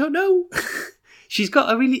 Yeah, I don't know. She's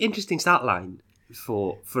got a really interesting stat line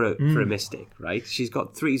for a Mystic, right? She's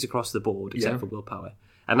got 3s across the board, except for willpower.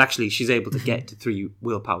 And actually, she's able to get to 3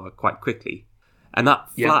 willpower quite quickly. And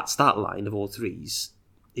that flat stat line of all 3s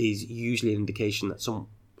is usually an indication that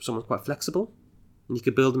someone's quite flexible, and you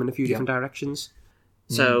could build them in a few different directions.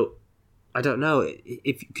 So, I don't know,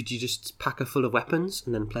 could you just pack her full of weapons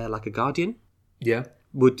and then play her like a Guardian? Yeah.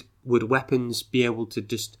 Would weapons be able to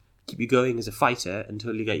just keep you going as a fighter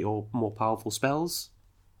until you get your more powerful spells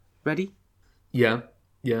ready? Yeah.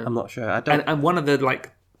 I'm not sure. And one of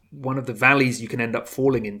the valleys you can end up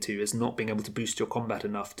falling into is not being able to boost your combat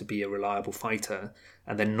enough to be a reliable fighter,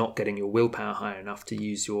 and then not getting your willpower high enough to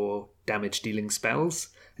use your damage dealing spells,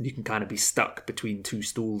 and you can kind of be stuck between two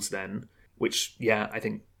stools then, which I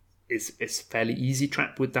think is a fairly easy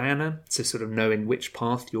trap with Diana. So sort of knowing which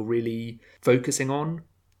path you're really focusing on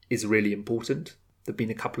is really important. There've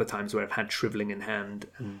been a couple of times where I've had Shriveling in hand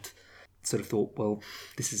and sort of thought, well,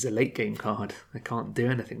 this is a late game card, I can't do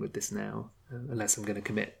anything with this now, unless I'm going to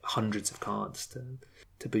commit hundreds of cards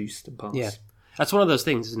to boost and pass. Yeah, that's one of those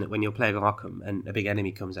things, isn't it, when you're playing Arkham and a big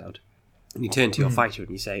enemy comes out, and you turn to your fighter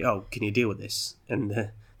and you say, oh, can you deal with this? And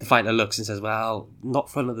the fighter looks and says, well,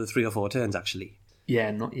 not for another 3 or 4 turns, actually.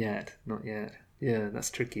 Yeah, not yet. Yeah,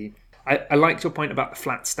 that's tricky. I liked your point about the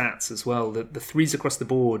flat stats as well, the 3s across the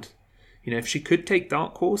board. If she could take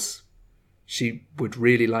Dark Horse, she would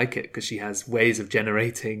really like it, because she has ways of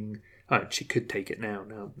generating... Oh, she could take it now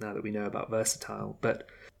that we know about Versatile, but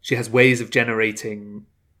she has ways of generating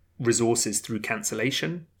resources through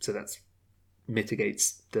cancellation, so that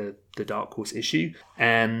mitigates the Dark Horse issue.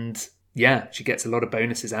 And she gets a lot of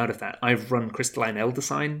bonuses out of that. I've run Crystalline Elder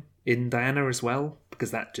Sign in Diana as well,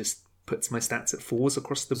 because that just puts my stats at 4s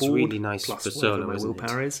across the board. It's really nice plus for solo, my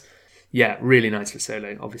willpower it? is. Yeah, really nice for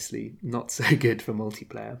solo. Obviously, not so good for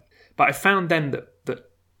multiplayer. But I found then that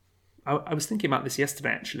I was thinking about this yesterday,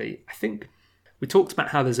 actually. I think we talked about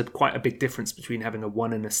how there's quite a big difference between having a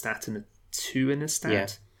 1 in a stat and a 2 in a stat. Yeah.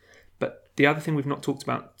 But the other thing we've not talked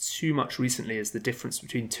about too much recently is the difference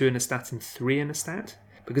between 2 in a stat and 3 in a stat.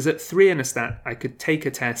 Because at 3 in a stat, I could take a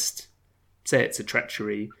test, say it's a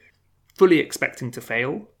treachery, fully expecting to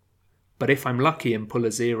fail. But if I'm lucky and pull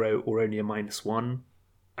a 0 or only a -1,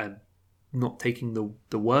 I'm not taking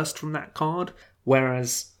the worst from that card.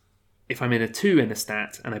 Whereas if I'm in a 2 in a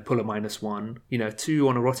stat and I pull a -1, 2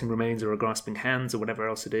 on a Rotting Remains or a Grasping Hands or whatever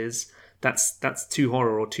else it is, that's 2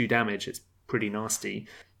 horror or 2 damage. It's pretty nasty.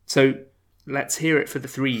 So let's hear it for the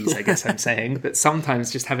 3s, I guess I'm saying. That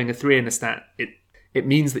sometimes just having a 3 in a stat, it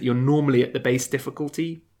means that you're normally at the base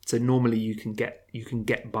difficulty. So normally you can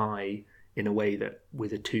get by in a way that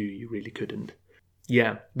with a 2 you really couldn't.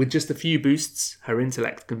 Yeah, with just a few boosts, her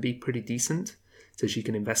intellect can be pretty decent. So she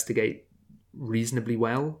can investigate reasonably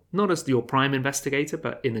well. Not as your prime investigator,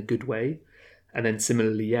 but in a good way. And then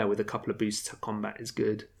similarly, yeah, with a couple of boosts, her combat is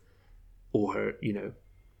good. Or her,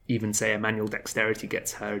 even say a manual dexterity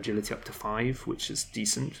gets her agility up to 5, which is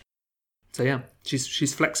decent. So yeah,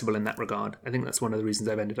 she's flexible in that regard. I think that's one of the reasons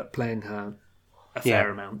I've ended up playing her a fair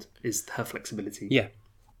amount, is her flexibility. Yeah.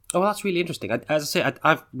 Oh, well, that's really interesting. As I say,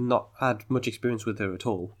 I've not had much experience with her at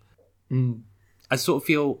all. I sort of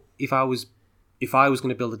feel if I was going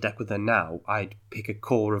to build a deck with her now, I'd pick a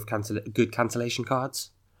core of good cancellation cards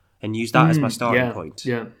and use that as my starting point.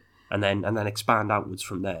 Yeah. And then expand outwards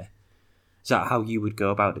from there. Is that how you would go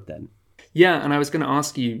about it then? Yeah, and I was going to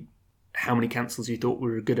ask you how many cancels you thought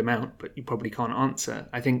were a good amount, but you probably can't answer.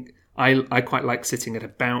 I think I quite like sitting at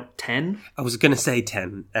about 10. I was going to say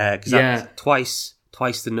 10, because that's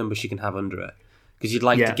twice the number she can have under her. Because you'd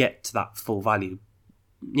like to get to that full value.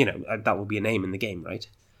 That will be a name in the game, right?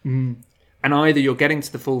 And either you're getting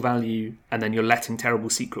to the full value and then you're letting Terrible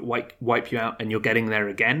Secret wipe you out and you're getting there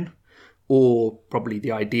again, or probably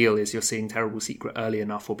the ideal is you're seeing Terrible Secret early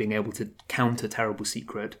enough or being able to counter Terrible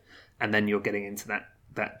Secret, and then you're getting into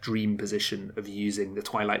that dream position of using the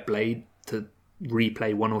Twilight Blade to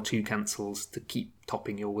replay 1 or 2 cancels to keep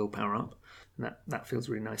topping your willpower up. And that feels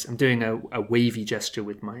really nice. I'm doing a wavy gesture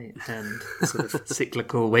with my hand, sort of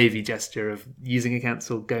cyclical wavy gesture of using a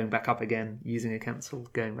cancel, going back up again, using a cancel,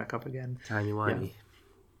 going back up again. Timey-wimey.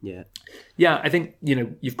 Yeah. Yeah, I think,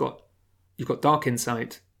 you've got Dark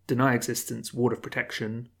Insight, Deny Existence, Ward of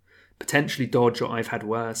Protection, potentially Dodge or I've Had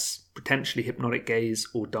Worse, potentially Hypnotic Gaze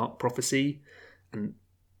or Dark Prophecy, and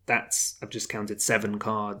I've just counted 7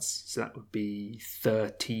 cards, so that would be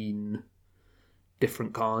 13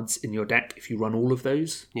 different cards in your deck if you run all of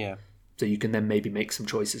those. Yeah. So you can then maybe make some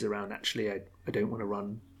choices around, actually, I don't want to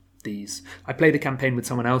run these. I played a campaign with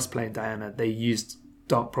someone else playing Diana. They used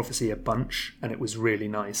Dark Prophecy a bunch, and it was really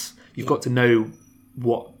nice. You've got to know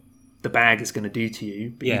what the bag is going to do to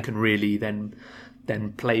you, but you can really then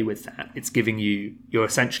play with that. It's giving you're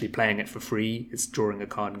essentially playing it for free. It's drawing a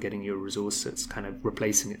card and getting you a resource, so it's kind of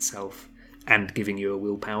replacing itself and giving you a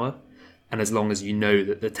willpower. And as long as you know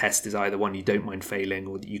that the test is either one you don't mind failing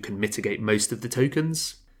or that you can mitigate most of the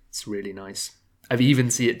tokens, it's really nice. I've even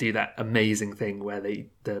seen it do that amazing thing where the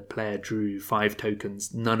player drew 5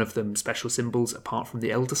 tokens, none of them special symbols apart from the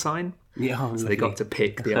Elder Sign. Yeah, so they got to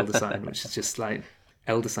pick the Elder Sign, which is just like,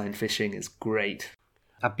 Elder Sign fishing is great.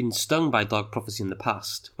 I've been stung by Dark Prophecy in the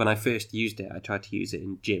past. When I first used it, I tried to use it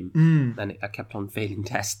in gym, and I kept on failing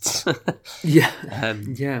tests.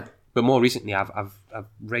 Yeah. But more recently, I've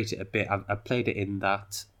rated it a bit. I've played it in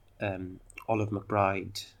that Olive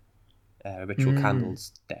McBride Ritual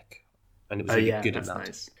Candles deck, and it was really good at that.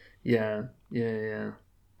 Nice. Yeah.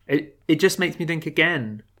 It just makes me think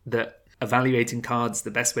again that evaluating cards,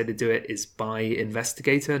 the best way to do it is by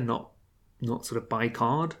investigator, not sort of by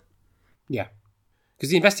card. Yeah.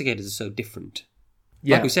 Because the investigators are so different.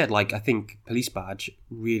 Yeah. Like we said, I think Police Badge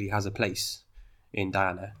really has a place in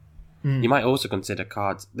Diana. You might also consider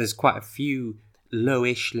cards. There's quite a few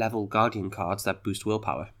lowish level Guardian cards that boost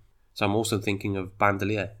willpower. So I'm also thinking of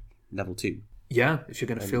Bandolier, level 2. Yeah, if you're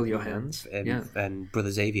going to fill your hands. And Brother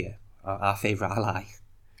Xavier, our favourite ally.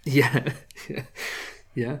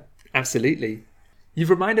 Yeah, absolutely. You've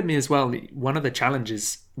reminded me as well, one of the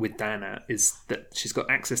challenges with Diana is that she's got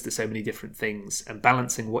access to so many different things, and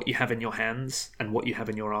balancing what you have in your hands and what you have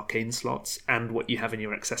in your arcane slots and what you have in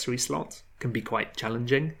your accessory slot can be quite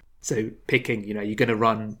challenging. So picking, you're going to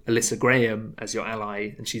run Alyssa Graham as your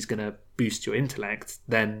ally and she's going to boost your intellect,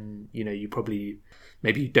 then, you probably,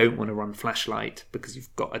 maybe you don't want to run Flashlight because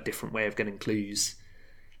you've got a different way of getting clues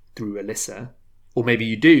through Alyssa. Or maybe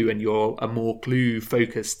you do and you're a more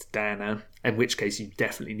clue-focused Diana, in which case you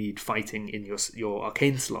definitely need fighting in your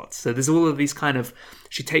arcane slots. So there's all of these kind of...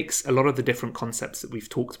 She takes a lot of the different concepts that we've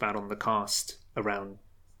talked about on the cast around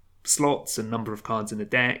slots and number of cards in a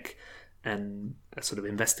deck and a sort of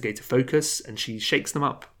investigator focus, and she shakes them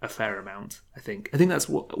up a fair amount, I think. I think that's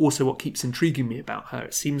what keeps intriguing me about her.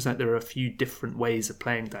 It seems like there are a few different ways of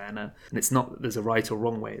playing Diana, and it's not that there's a right or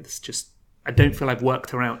wrong way. It's just, I don't feel I've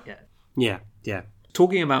worked her out yet. Yeah.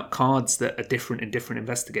 Talking about cards that are different in different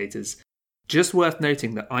investigators, just worth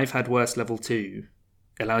noting that I've Had Worse level 2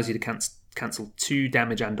 allows you to cancel 2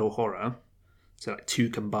 damage and or horror, so like 2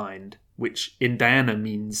 combined, which in Diana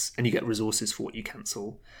means, and you get resources for what you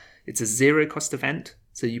cancel. It's a 0 cost event,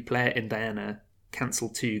 so you play it in Diana, cancel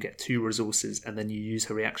 2, get 2 resources, and then you use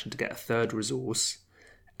her reaction to get a 3rd resource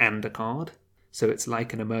and a card. So it's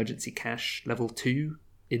like an emergency cash level 2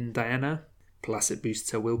 in Diana, plus it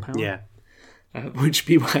boosts her willpower. Yeah. Which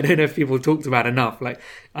people, I don't know if people talked about enough. Like,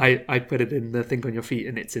 I put it in the Think on Your Feet,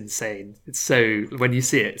 and it's insane. It's so, when you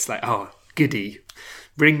see it, it's like, oh, goody,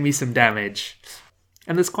 bring me some damage.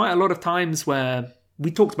 And there's quite a lot of times where,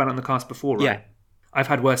 we talked about it on the cast before, right? Yeah. I've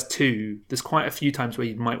Had Worse 2. There's quite a few times where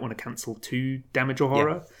you might want to cancel 2 damage or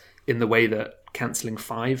horror, in the way that cancelling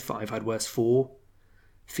 5 for I've Had Worse 4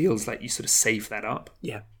 feels like you sort of save that up.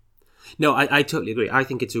 Yeah. No, I totally agree. I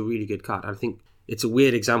think it's a really good card. I think it's a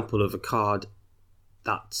weird example of a card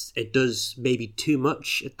that it does maybe too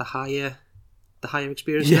much at the higher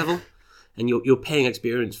experience level, and you're paying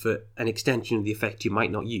experience for an extension of the effect you might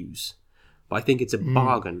not use. But I think it's a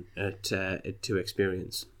bargain at 2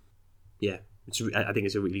 experience. Yeah. I think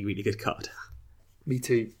it's a really, really good card. Me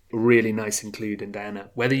too. Really nice include in Diana.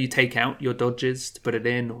 Whether you take out your dodges to put it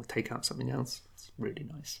in or take out something else, it's really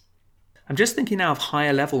nice. I'm just thinking now of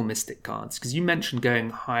higher level Mystic cards, because you mentioned going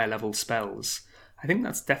higher level spells. I think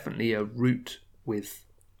that's definitely a route with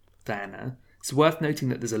Diana. It's worth noting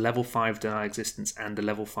that there's a level 5 Deny Existence and a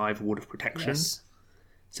level 5 Ward of Protection. Yes.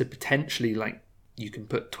 So potentially, like, you can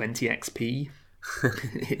put 20 XP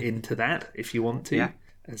into that if you want to,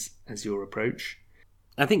 as your approach.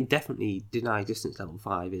 I think definitely Deny Existence level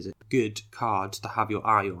 5 is a good card to have your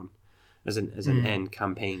eye on as an end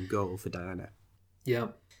campaign goal for Diana. Yeah.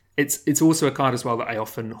 It's also a card as well that I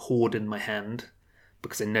often hoard in my hand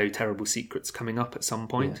because I know Terrible Secret's coming up at some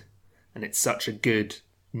point. Yeah. And it's such a good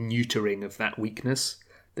neutering of that weakness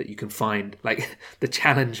that you can find. Like, the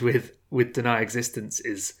challenge with Deny Existence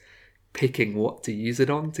is picking what to use it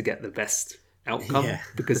on to get the best outcome,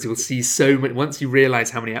 because you'll see so many. Once you realise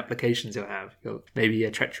how many applications you'll have, maybe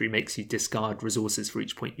a Treachery makes you discard resources for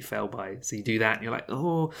each point you fail by, so you do that and you're like,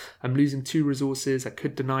 oh, I'm losing 2 resources, I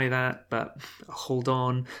could deny that, but hold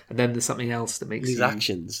on. And then there's something else that makes you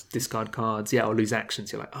actions, discard cards, or lose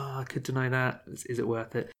actions. You're like, oh, I could deny that, is it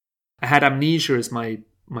worth it? I had Amnesia as my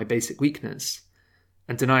basic weakness,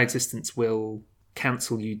 and Deny Existence will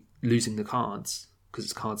cancel you losing the cards because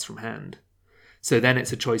it's cards from hand. So then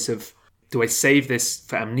it's a choice of, do I save this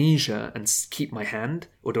for Amnesia and keep my hand,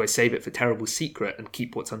 or do I save it for Terrible Secret and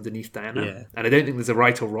keep what's underneath Diana? Yeah. And I don't think there's a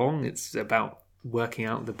right or wrong. It's about working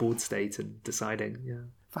out the board state and deciding. Yeah,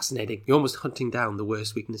 fascinating. You're almost hunting down the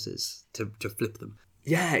worst weaknesses to flip them.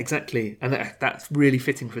 Yeah, exactly. And that's really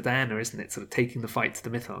fitting for Diana, isn't it? Sort of taking the fight to the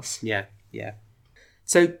mythos. Yeah.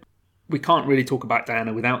 So we can't really talk about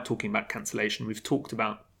Diana without talking about cancellation. We've talked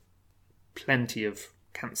about plenty of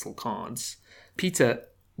cancel cards. Peter,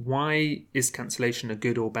 why is cancellation a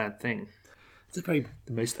good or bad thing? It's a very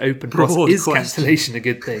the most open cross. Is question. Cancellation a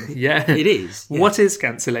good thing? Yeah, it is. Yeah. What is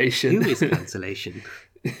cancellation? Who is cancellation?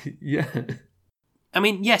 Yeah, I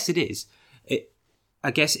mean, yes, it is. I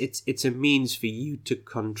guess it's a means for you to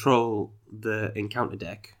control the encounter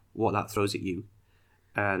deck, what that throws at you,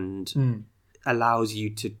 and allows you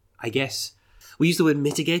to, I guess, we use the word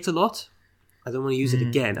mitigate a lot. I don't want to use it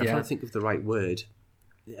again. I'm trying to think of the right word.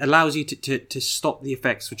 It allows you to stop the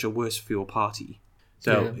effects which are worse for your party.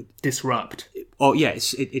 So disrupt.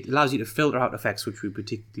 It allows you to filter out effects which would be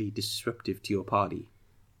particularly disruptive to your party,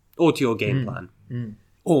 or to your game plan,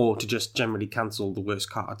 or to just generally cancel the worst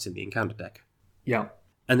cards in the encounter deck. Yeah,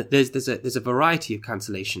 and there's a variety of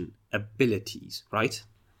cancellation abilities, right?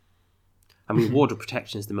 I mean, Ward of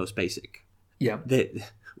Protection is the most basic. Yeah,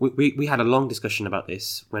 we had a long discussion about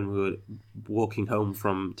this when we were walking home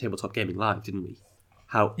from Tabletop Gaming Live, didn't we?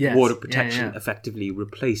 How Ward of Protection effectively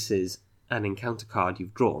replaces an encounter card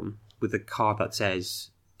you've drawn with a card that says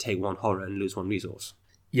take 1 horror and lose 1 resource.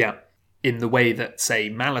 Yeah. In the way that, say,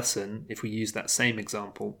 Malison, if we use that same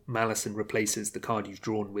example, Malison replaces the card you've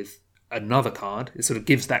drawn with another card. It sort of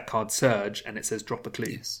gives that card surge and it says drop a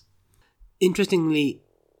clue. Yes. Interestingly,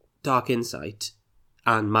 Dark Insight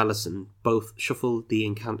and Malison both shuffle the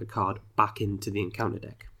encounter card back into the encounter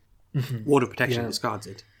deck. Mm-hmm. Ward of Protection discards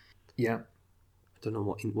it. Yeah. I don't know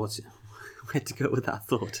where to go with that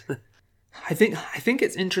thought. I think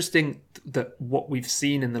it's interesting that what we've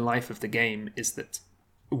seen in the life of the game is that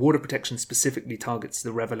Water Protection specifically targets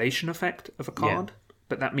the revelation effect of a card,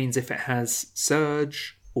 but that means if it has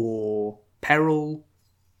Surge or Peril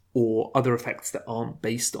or other effects that aren't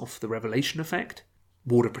based off the revelation effect,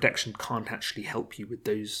 Water Protection can't actually help you with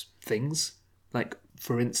those things. Like,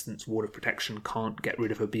 for instance, Water Protection can't get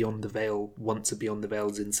rid of a Beyond the Veil once a Beyond the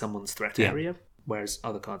Veil's in someone's threat area, whereas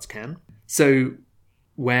other cards can. So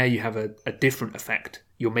where you have a different effect,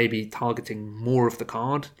 you're maybe targeting more of the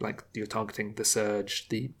card, like you're targeting the Surge,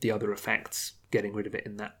 the other effects, getting rid of it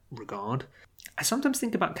in that regard. I sometimes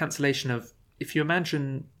think about cancellation of, if you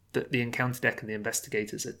imagine that the Encounter deck and the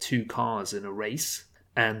Investigators are two cars in a race,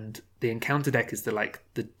 and the Encounter deck is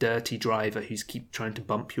the dirty driver who's keep trying to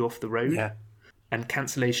bump you off the road. Yeah. And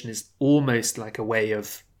cancellation is almost like a way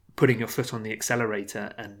of putting your foot on the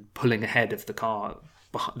accelerator and pulling ahead of the car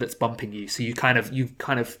that's bumping you. So you kind of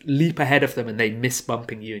leap ahead of them and they miss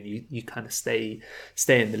bumping you, and you kind of stay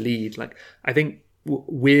in the lead. Like, I think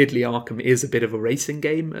weirdly Arkham is a bit of a racing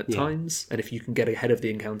game at times, and if you can get ahead of the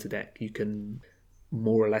Encounter deck, you can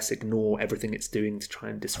more or less ignore everything it's doing to try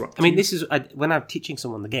and disrupt you. I mean, this is when I'm teaching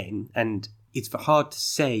someone the game, and it's hard to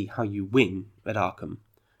say how you win at Arkham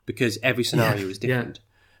because every scenario is different. Yeah.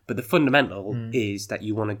 But the fundamental is that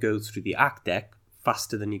you want to go through the Act deck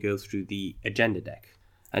faster than you go through the Agenda deck.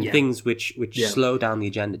 And things which slow down the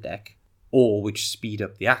Agenda deck or which speed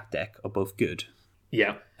up the Act deck are both good.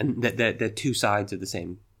 Yeah. And they're two sides of the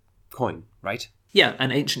same coin, right? Yeah,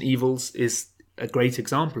 and Ancient Evils is a great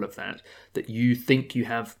example of that you think you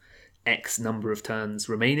have X number of turns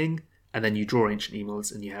remaining, and then you draw Ancient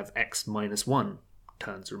Evils and you have X minus 1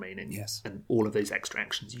 turns remaining. Yes. And all of those extra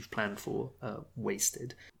actions you've planned for are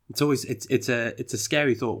wasted. It's always it's a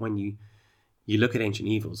scary thought when you look at Ancient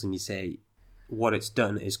Evils and you say what it's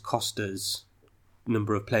done is cost us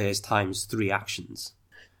number of players times 3 actions.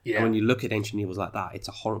 Yeah. And when you look at Ancient Evils like that, it's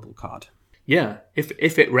a horrible card. Yeah, if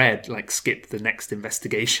it read like skip the next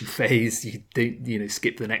investigation phase,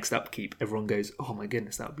 skip the next upkeep, everyone goes, oh my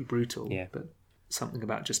goodness, that would be brutal. Yeah. But something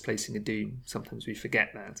about just placing a doom, sometimes we forget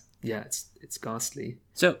that. Yeah, it's ghastly.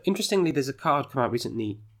 So interestingly, there's a card come out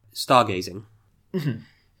recently, Stargazing,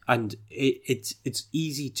 and it's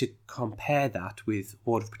easy to compare that with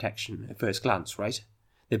Ward of Protection at first glance, right?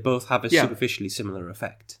 They both have a superficially similar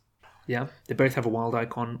effect. Yeah, they both have a wild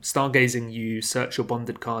icon. Stargazing, you search your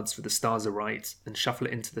bonded cards for the Stars Are Right and shuffle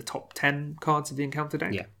it into the top 10 cards of the Encounter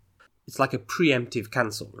deck. Yeah. It's like a preemptive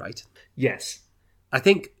cancel, right? Yes. I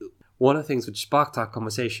think one of the things which sparked our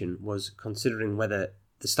conversation was considering whether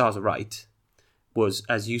the Stars Are Right was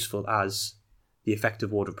as useful as the effect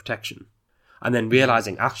of Ward of Protection. And then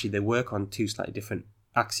realising actually they work on 2 slightly different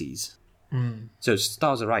axes. So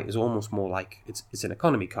Stars Are Right is almost more like it's an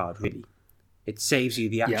economy card, really. It saves you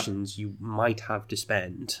the actions you might have to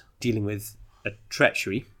spend dealing with a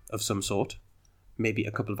treachery of some sort, maybe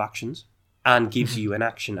a couple of actions, and gives you an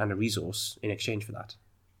action and a resource in exchange for that.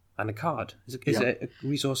 And a card. Is it a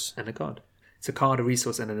resource? And a card. It's a card, a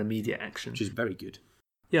resource, and an immediate action. Which is very good.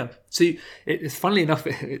 Yeah. So it's funnily enough,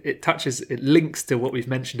 it links to what we've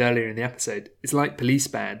mentioned earlier in the episode. It's like Police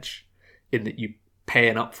Badge in that you pay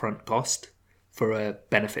an upfront cost for a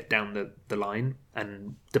benefit down the line,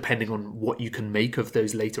 and depending on what you can make of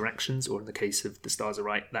those later actions, or in the case of the Stars Are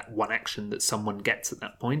Right, that one action that someone gets at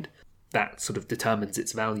that point, that sort of determines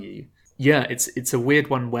its value. Yeah, it's a weird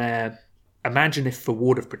one where, imagine if for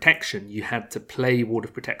Ward of Protection you had to play Ward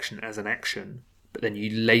of Protection as an action, but then you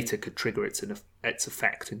later could trigger its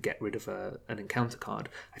effect and get rid of an encounter card.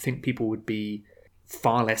 I think people would be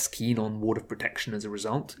far less keen on Ward of Protection as a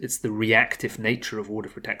result. It's the reactive nature of Ward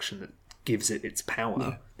of Protection that gives it its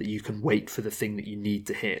power, that you can wait for the thing that you need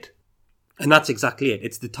to hit. And that's exactly it.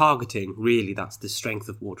 It's the targeting, really, that's the strength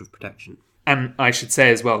of Ward of Protection. And I should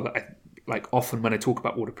say as well that often when I talk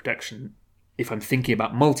about Ward of Protection, if I'm thinking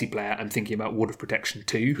about multiplayer, I'm thinking about Ward of Protection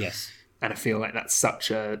 2. Yes. And I feel like that's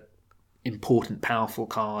such a important, powerful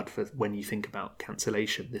card for when you think about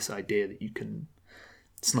cancellation, this idea that you can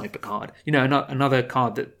snipe a card. Another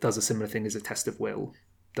card that does a similar thing is a Test of Will,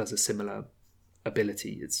 does a similar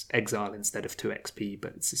ability. It's exile instead of 2 XP,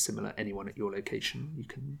 but it's a similar anyone at your location. You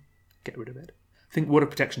can get rid of it. I think Ward of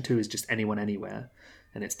Protection 2 is just anyone anywhere,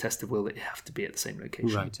 and it's Test of Will that you have to be at the same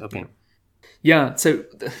location. Right, okay. Yeah, so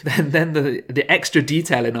then the extra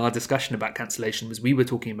detail in our discussion about cancellation was we were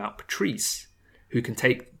talking about Patrice, who can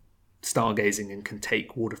take Stargazing and can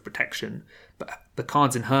take Ward of Protection, but the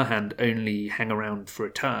cards in her hand only hang around for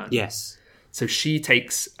a turn. Yes. So she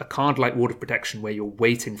takes a card like Ward of Protection where you're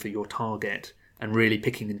waiting for your target and really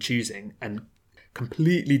picking and choosing, and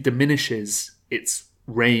completely diminishes its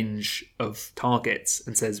range of targets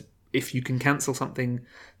and says, if you can cancel something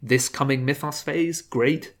this coming Mythos phase,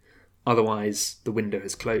 great. Otherwise, the window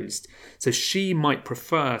has closed. So she might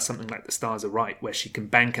prefer something like The Stars Are Right, where she can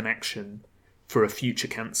bank an action for a future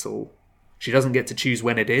cancel. She doesn't get to choose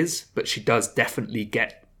when it is, but she does definitely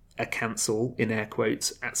get a cancel, in air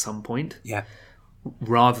quotes, at some point. Yeah.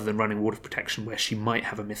 Rather than running Ward of Protection, where she might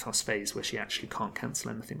have a Mythos phase where she actually can't cancel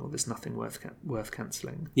anything, or there's nothing worth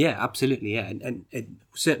cancelling. Yeah, absolutely, yeah. And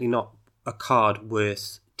certainly not a card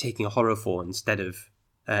worth taking a horror for instead of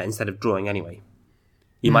drawing anyway.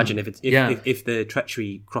 You imagine if the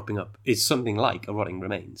treachery cropping up is something like a Rotting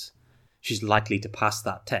Remains, she's likely to pass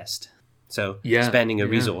that test. So spending a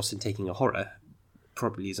resource and taking a horror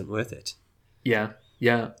probably isn't worth it. Yeah.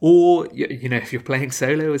 Or, if you're playing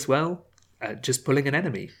solo as well, just pulling an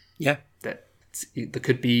enemy. Yeah. There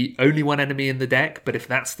could be only one enemy in the deck, but if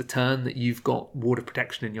that's the turn that you've got Ward of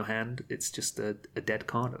Protection in your hand, it's just a dead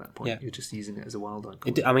card at that point. Yeah. You're just using it as a wild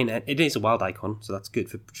icon. It is a wild icon, so that's good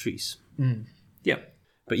for Patrice. Yeah.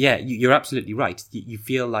 But yeah, you're absolutely right. You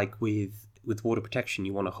feel like with Ward of Protection,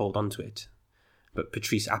 you want to hold on to it. But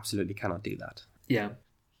Patrice absolutely cannot do that. Yeah.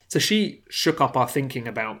 So she shook up our thinking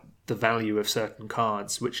about the value of certain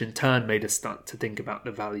cards, which in turn made us start to think about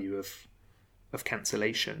the value of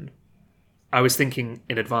cancellation. I was thinking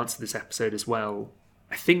in advance of this episode as well,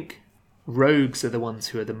 I think rogues are the ones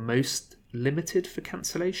who are the most limited for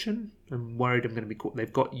cancellation. I'm worried I'm going to be caught.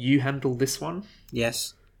 They've got You Handle This One.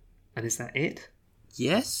 Yes. And is that it?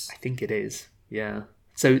 Yes. I think it is, yeah.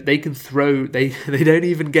 So they can throw, they don't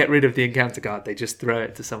even get rid of the encounter card, they just throw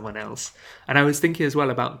it to someone else. And I was thinking as well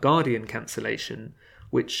about Guardian cancellation,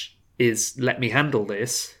 which is Let Me Handle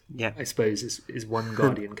This, I suppose, is one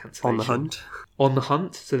Guardian cancellation. On the hunt. On the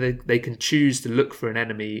hunt, so they can choose to look for an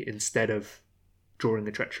enemy instead of drawing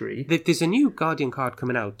a treachery. There's a new Guardian card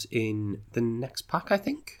coming out in the next pack, I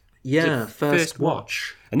think. Yeah, First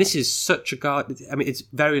Watch. And this is such a guard. I mean, it's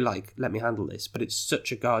very like Let Me Handle This, but it's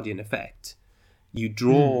such a Guardian effect. You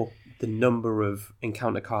draw the number of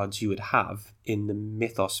encounter cards you would have in the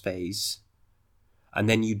Mythos phase, and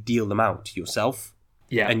then you deal them out to yourself.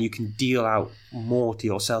 Yeah. And you can deal out more to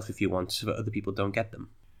yourself if you want, so that other people don't get them.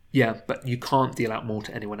 Yeah, but you can't deal out more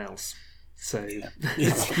to anyone else. So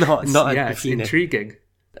it's not it's intriguing.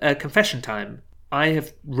 Confession time. I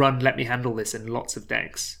have run Let Me Handle This in lots of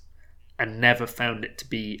decks and never found it to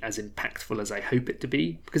be as impactful as I hope it to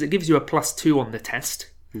be, because it gives you a +2 on the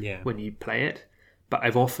test when you play it. But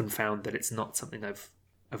I've often found that it's not something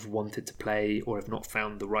I've wanted to play, or I've not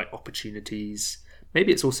found the right opportunities.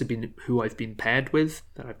 Maybe it's also been who I've been paired with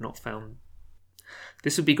that I've not found.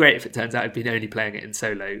 This would be great if it turns out I've been only playing it in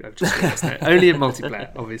solo. I've just realised that. Only in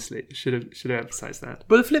multiplayer, obviously. Should have emphasised that.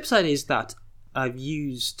 But the flip side is that I've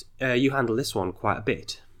used You Handle This One quite a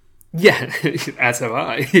bit. Yeah, as have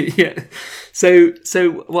I. Yeah. So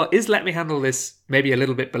is Let Me Handle This maybe a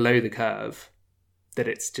little bit below the curve? That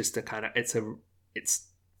it's just a kind of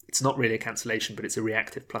it's not really a cancellation, but it's a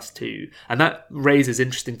reactive +2, and that raises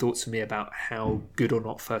interesting thoughts for me about how good or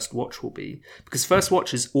not First Watch will be, because First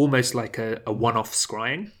Watch is almost like a one-off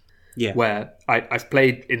scrying. Yeah. Where I've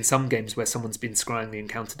played in some games where someone's been scrying the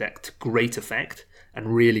encounter deck to great effect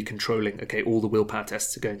and really controlling, okay, all the willpower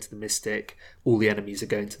tests are going to the Mystic, all the enemies are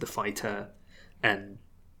going to the Fighter, and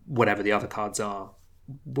whatever the other cards are,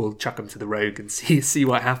 we'll chuck them to the Rogue and see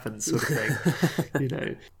what happens, sort of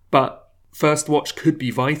thing. But First Watch could be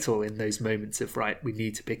vital in those moments of, right, we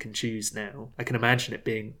need to pick and choose now. I can imagine it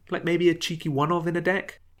being like maybe a cheeky one-of in a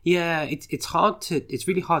deck. Yeah, it's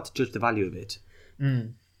really hard to judge the value of it.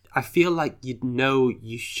 I feel like you'd know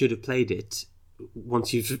you should have played it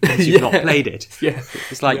once you've not played it. Yeah.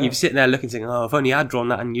 It's like you're sitting there looking, saying, oh, if only I'd drawn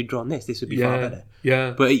that and you'd drawn this would be far better.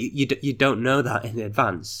 Yeah. But you don't know that in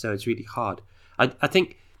advance, so it's really hard. I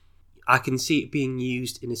think I can see it being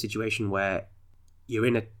used in a situation where you're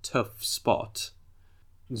in a tough spot,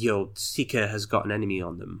 your Seeker has got an enemy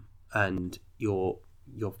on them, and your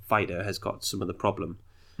Fighter has got some other problem,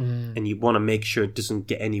 and you want to make sure it doesn't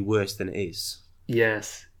get any worse than it is.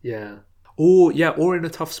 Yes, yeah. Or in a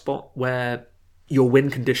tough spot where your win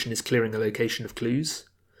condition is clearing a location of clues,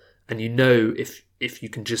 and you know if you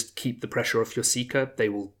can just keep the pressure off your Seeker, they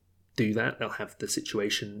will do that. They'll have the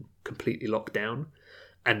situation completely locked down.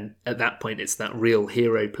 And at that point, it's that real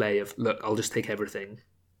hero play of, look, I'll just take everything,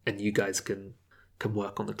 and you guys can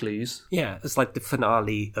work on the clues. Yeah, it's like the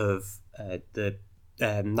finale of the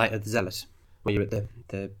Night of the Zealot, where you're at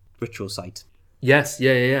the ritual site. Yes,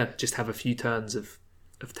 yeah. Just have a few turns of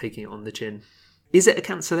taking it on the chin. Is it a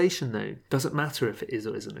cancellation, though? Does it matter if it is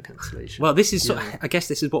or isn't a cancellation? Well, this is I guess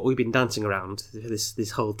this is what we've been dancing around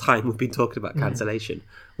this whole time we've been talking about cancellation.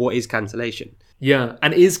 What is cancellation? Yeah,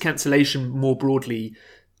 and is cancellation more broadly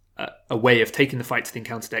a way of taking the fight to the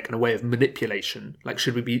encounter deck and a way of manipulation? Like,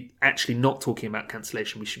 should we be actually not talking about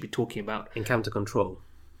cancellation? We should be talking about Encounter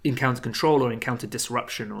control or encounter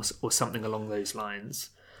disruption or something along those lines.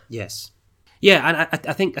 Yes. Yeah, and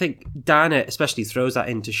I think Diana especially throws that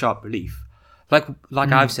into sharp relief.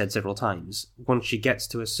 Like I've said several times, once she gets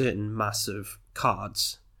to a certain mass of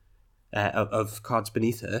cards, of cards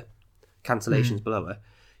beneath her, cancellations below her,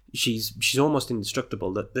 she's almost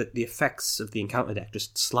indestructible. That the effects of the encounter deck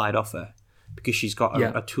just slide off her because she's got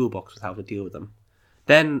a toolbox with how to deal with them.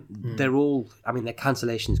 Then they're all, I mean, they're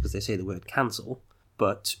cancellations because they say the word cancel,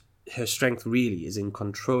 but her strength really is in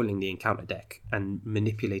controlling the encounter deck and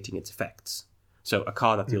manipulating its effects. So a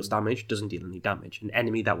card that deals damage doesn't deal any damage. An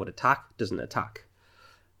enemy that would attack doesn't attack.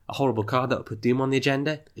 A horrible card that would put doom on the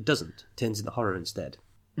agenda, it doesn't. It turns into horror instead.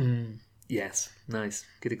 Yes, nice.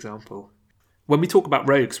 Good example. When we talk about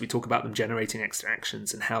rogues, we talk about them generating extra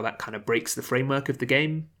actions and how that kind of breaks the framework of the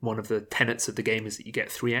game. One of the tenets of the game is that you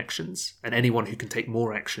get 3 actions, and anyone who can take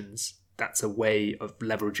more actions, that's a way of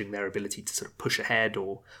leveraging their ability to sort of push ahead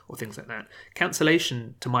or things like that.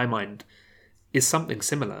 Cancellation, to my mind, is something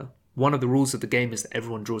similar. One of the rules of the game is that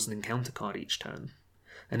everyone draws an encounter card each turn.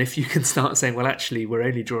 And if you can start saying, well, actually, we're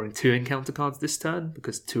only drawing 2 encounter cards this turn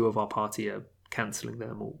because 2 of our party are cancelling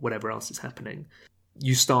them or whatever else is happening,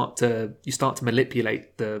 you start to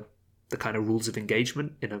manipulate the kind of rules of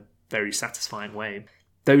engagement in a very satisfying way.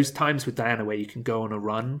 Those times with Diana where you can go on a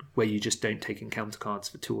run where you just don't take encounter cards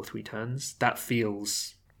for 2 or 3 turns, that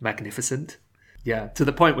feels magnificent. Yeah, to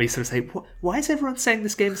the point where you sort of say, why is everyone saying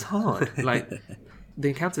this game's hard? Like, the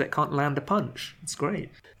encounter deck can't land a punch. It's great.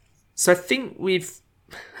 So I think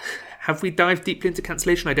have we dived deeply into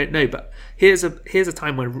cancellation? I don't know, but here's a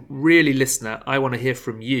time where really, listener, I want to hear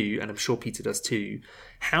from you, and I'm sure Peter does too.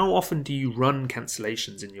 How often do you run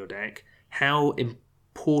cancellations in your deck? How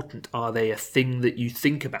important are they a thing that you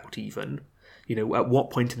think about even? You know, at what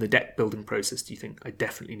point in the deck building process do you think, I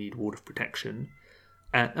definitely need Ward of Protection?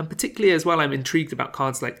 And particularly as well, I'm intrigued about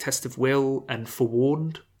cards like Test of Will and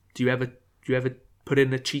Forewarned. Do you ever put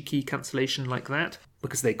in a cheeky cancellation like that?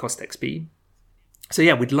 Because they cost XP. So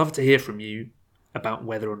yeah, we'd love to hear from you about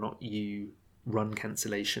whether or not you run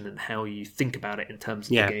cancellation and how you think about it in terms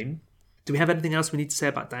of the game. Do we have anything else we need to say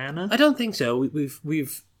about Diana? I don't think so.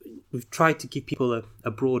 We've tried to give people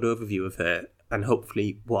a broad overview of her, and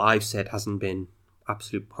hopefully what I've said hasn't been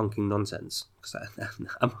absolute honking nonsense, because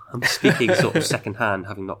I'm speaking sort of secondhand,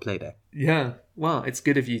 having not played it. Yeah, well, it's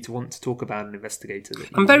good of you to want to talk about an investigator that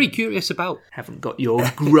I'm very curious about. Haven't got your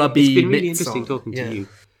grubby. It's been really mitts interesting on. talking to you.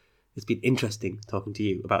 It's been interesting talking to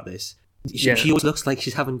you about this. She always looks like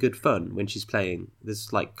she's having good fun when she's playing.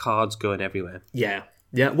 There's like cards going everywhere. Yeah.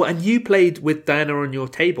 Well, and you played with Diana on your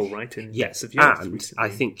table, right? In Depths of Yoth and recently. I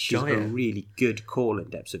think she's a really good call in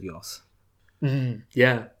Depths of Yoth.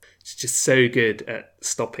 Yeah, she's just so good at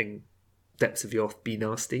stopping Depths of Yoth be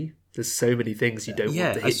nasty. There's so many things you don't want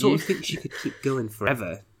to hit you. I sort of think she could keep going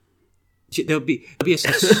forever. There'll be a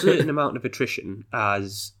certain amount of attrition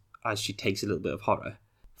as she takes a little bit of horror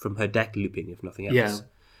from her deck looping, if nothing else. Yeah.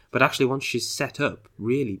 But actually, once she's set up,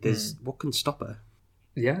 really, there's what can stop her?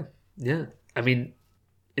 Yeah. I mean,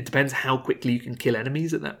 it depends how quickly you can kill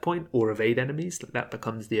enemies at that point or evade enemies. Like, that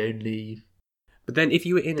becomes the only. But then, if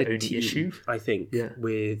you were in a team, issue, I think,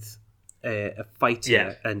 with a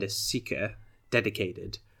fighter and a seeker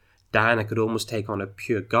dedicated, Diana could almost take on a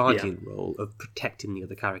pure guardian role of protecting the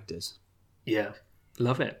other characters. Yeah,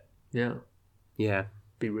 love it. Yeah,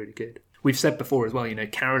 be really good. We've said before as well, you know,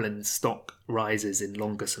 Carolyn's stock rises in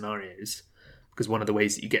longer scenarios because one of the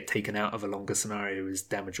ways that you get taken out of a longer scenario is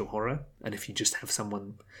damage or horror. And if you just have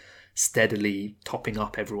someone steadily topping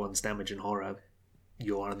up everyone's damage and horror,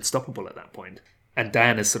 you're unstoppable at that point. And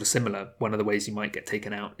Diana's sort of similar. One of the ways you might get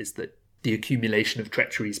taken out is that the accumulation of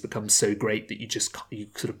treacheries becomes so great that you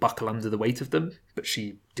sort of buckle under the weight of them, but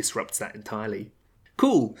she disrupts that entirely.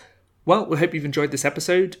 Cool. Well, we hope you've enjoyed this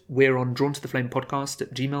episode. We're on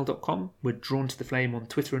drawntotheflamepodcast@gmail.com. We're Drawn to the Flame on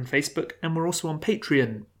Twitter and Facebook, and we're also on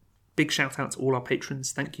Patreon. Big shout out to all our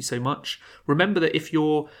patrons. Thank you so much. Remember that if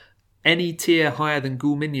you're any tier higher than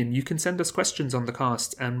Ghoul Minion, you can send us questions on the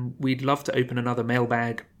cast, and we'd love to open another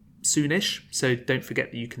mailbag soonish. So don't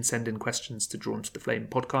forget that you can send in questions to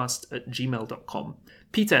drawntotheflamepodcast@gmail.com.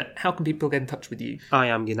 Peter, how can people get in touch with you? I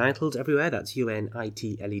am Unitled everywhere. That's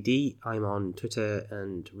UNITLED. I'm on Twitter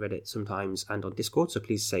and Reddit sometimes and on Discord, so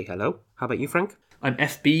please say hello. How about you, Frank? I'm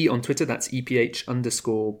FB on Twitter, that's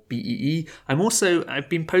EPH_BEE. I've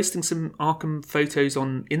been posting some Arkham photos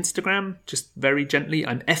on Instagram, just very gently.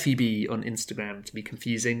 I'm FEB on Instagram, to be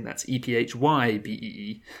confusing. That's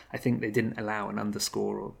EPHYBEE. I think they didn't allow an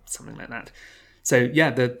underscore or something like that. So yeah,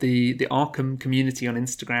 the Arkham community on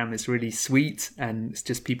Instagram is really sweet, and it's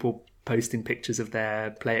just people posting pictures of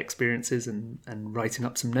their play experiences and writing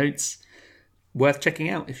up some notes. Worth checking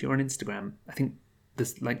out if you're on Instagram. I think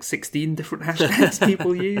there's like 16 different hashtags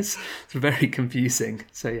people use. It's very confusing.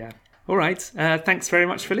 So yeah. All right. Thanks very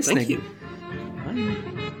much for listening. Thank you.